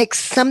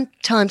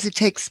 Sometimes it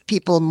takes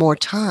people more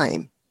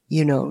time,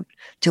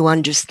 to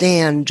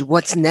understand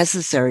what's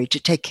necessary to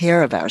take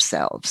care of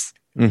ourselves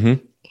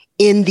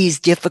in these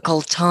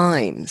difficult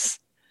times.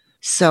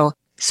 So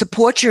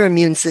support your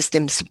immune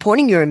system.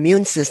 Supporting your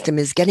immune system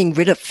is getting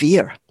rid of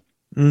fear.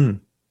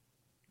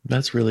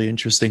 That's really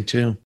interesting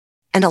too.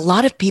 And a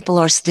lot of people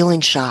are still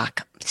in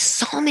shock.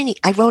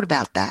 I wrote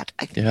about that.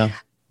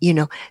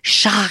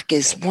 Shock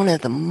is one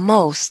of the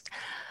most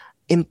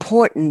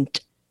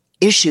important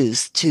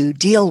issues to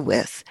deal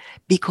with,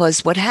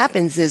 because what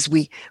happens is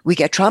we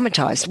get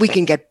traumatized. We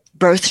can get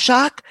birth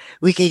shock.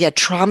 We can get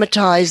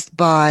traumatized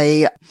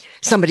by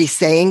somebody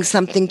saying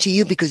something to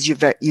you because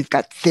you've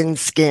got thin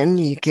skin,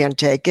 you can't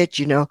take it,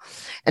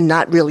 and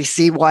not really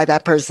see why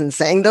that person's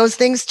saying those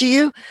things to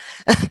you.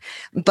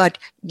 But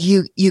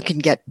you can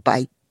get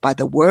by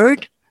the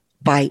word,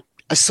 by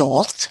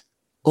assault,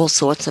 all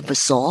sorts of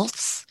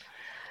assaults,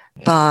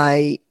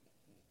 by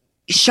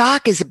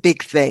shock is a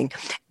big thing.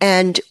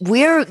 And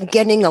we're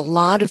getting a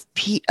lot of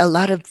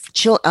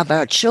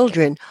our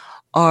children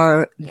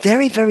are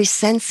very, very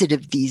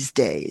sensitive these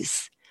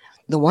days.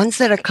 The ones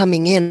that are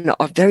coming in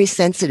are very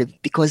sensitive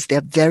because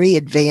they're very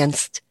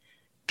advanced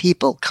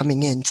people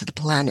coming into the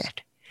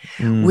planet.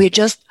 We're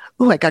just,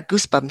 I got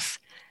goosebumps.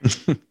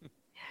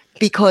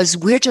 Because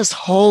we're just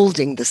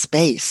holding the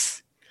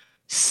space.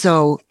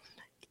 So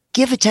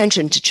give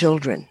attention to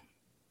children.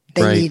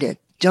 They need it.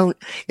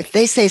 If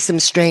they say some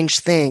strange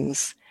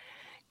things,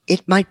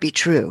 it might be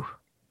true.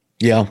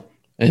 Yeah.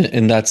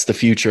 And that's the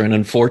future. And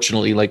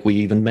unfortunately, like we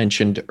even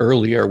mentioned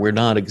earlier, we're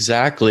not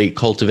exactly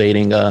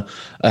cultivating a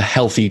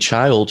healthy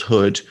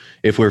childhood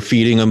if we're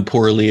feeding them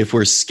poorly, if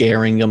we're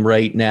scaring them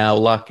right now,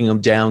 locking them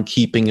down,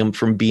 keeping them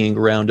from being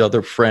around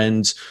other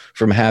friends,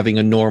 from having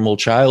a normal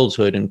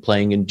childhood and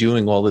playing and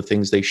doing all the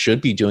things they should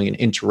be doing and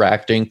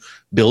interacting,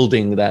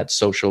 building that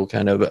social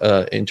kind of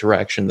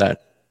interaction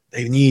that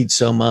they need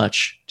so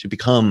much to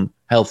become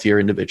healthier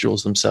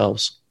individuals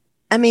themselves.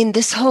 I mean,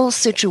 this whole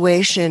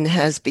situation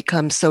has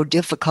become so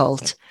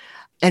difficult,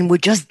 and we're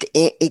just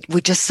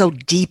so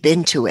deep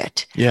into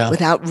it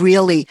without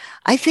really.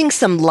 I think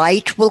some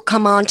light will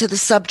come onto the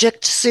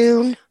subject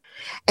soon,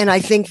 and I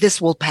think this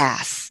will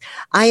pass.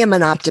 I am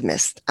an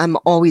optimist. I've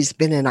always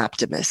been an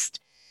optimist.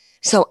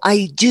 So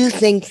I do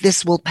think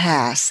this will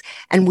pass,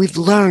 and we've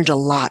learned a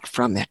lot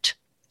from it.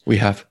 We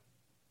have.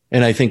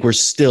 And I think we're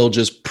still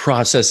just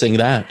processing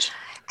that.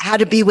 How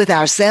to be with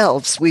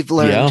ourselves, we've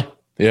learned.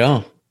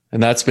 Yeah.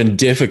 And that's been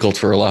difficult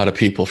for a lot of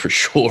people, for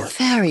sure.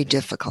 Very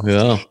difficult.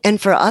 Yeah. And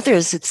for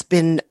others, it's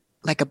been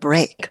like a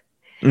break,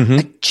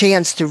 a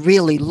chance to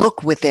really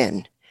look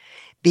within,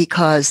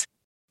 because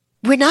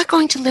we're not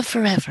going to live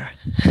forever.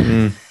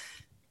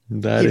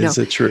 That is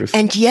the truth.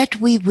 And yet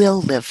we will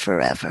live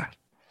forever.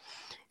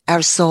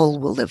 Our soul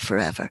will live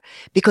forever,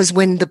 because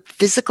when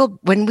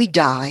we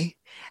die,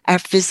 our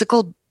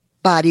physical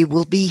body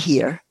will be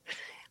here,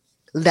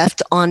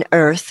 left on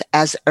earth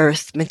as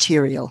earth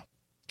material.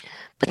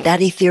 But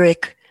that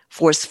etheric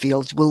force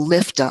field will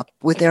lift up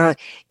with our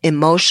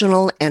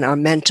emotional and our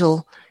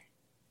mental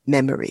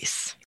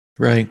memories.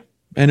 Right.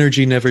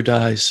 Energy never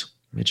dies.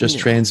 It just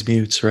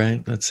transmutes,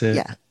 right? That's it.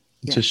 Yeah.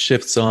 It just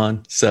shifts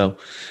on. So,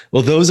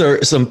 well, those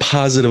are some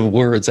positive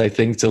words, I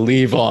think, to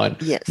leave on.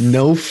 Yes.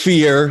 No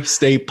fear.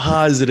 Stay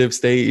positive.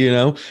 Stay,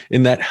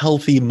 in that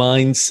healthy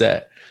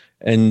mindset.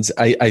 And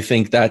I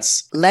think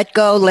that's... Let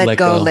go,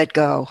 let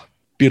go.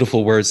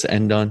 Beautiful words to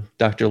end on.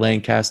 Dr.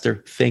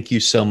 Lancaster, thank you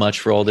so much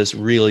for all this.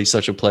 Really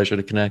such a pleasure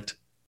to connect.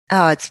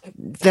 Oh, it's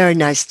very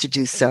nice to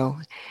do so.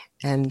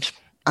 And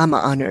I'm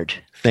honored.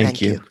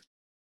 Thank you.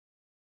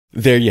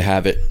 There you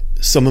have it.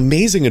 Some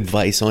amazing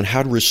advice on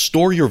how to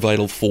restore your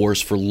vital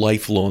force for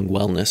lifelong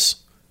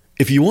wellness.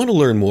 If you want to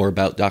learn more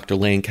about Dr.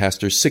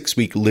 Lancaster's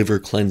 6-week liver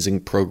cleansing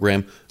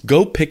program,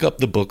 go pick up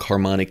the book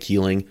Harmonic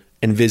Healing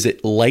and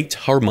visit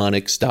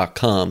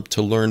lightharmonics.com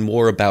to learn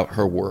more about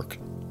her work.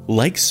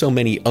 Like so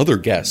many other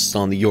guests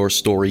on the Your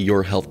Story,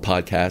 Your Health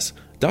podcast,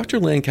 Dr.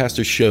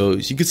 Lancaster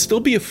shows you could still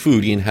be a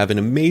foodie and have an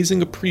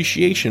amazing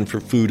appreciation for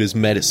food as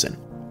medicine.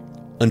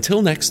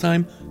 Until next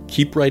time,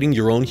 keep writing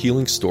your own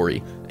healing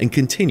story and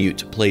continue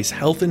to place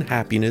health and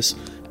happiness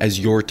as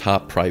your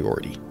top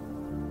priority.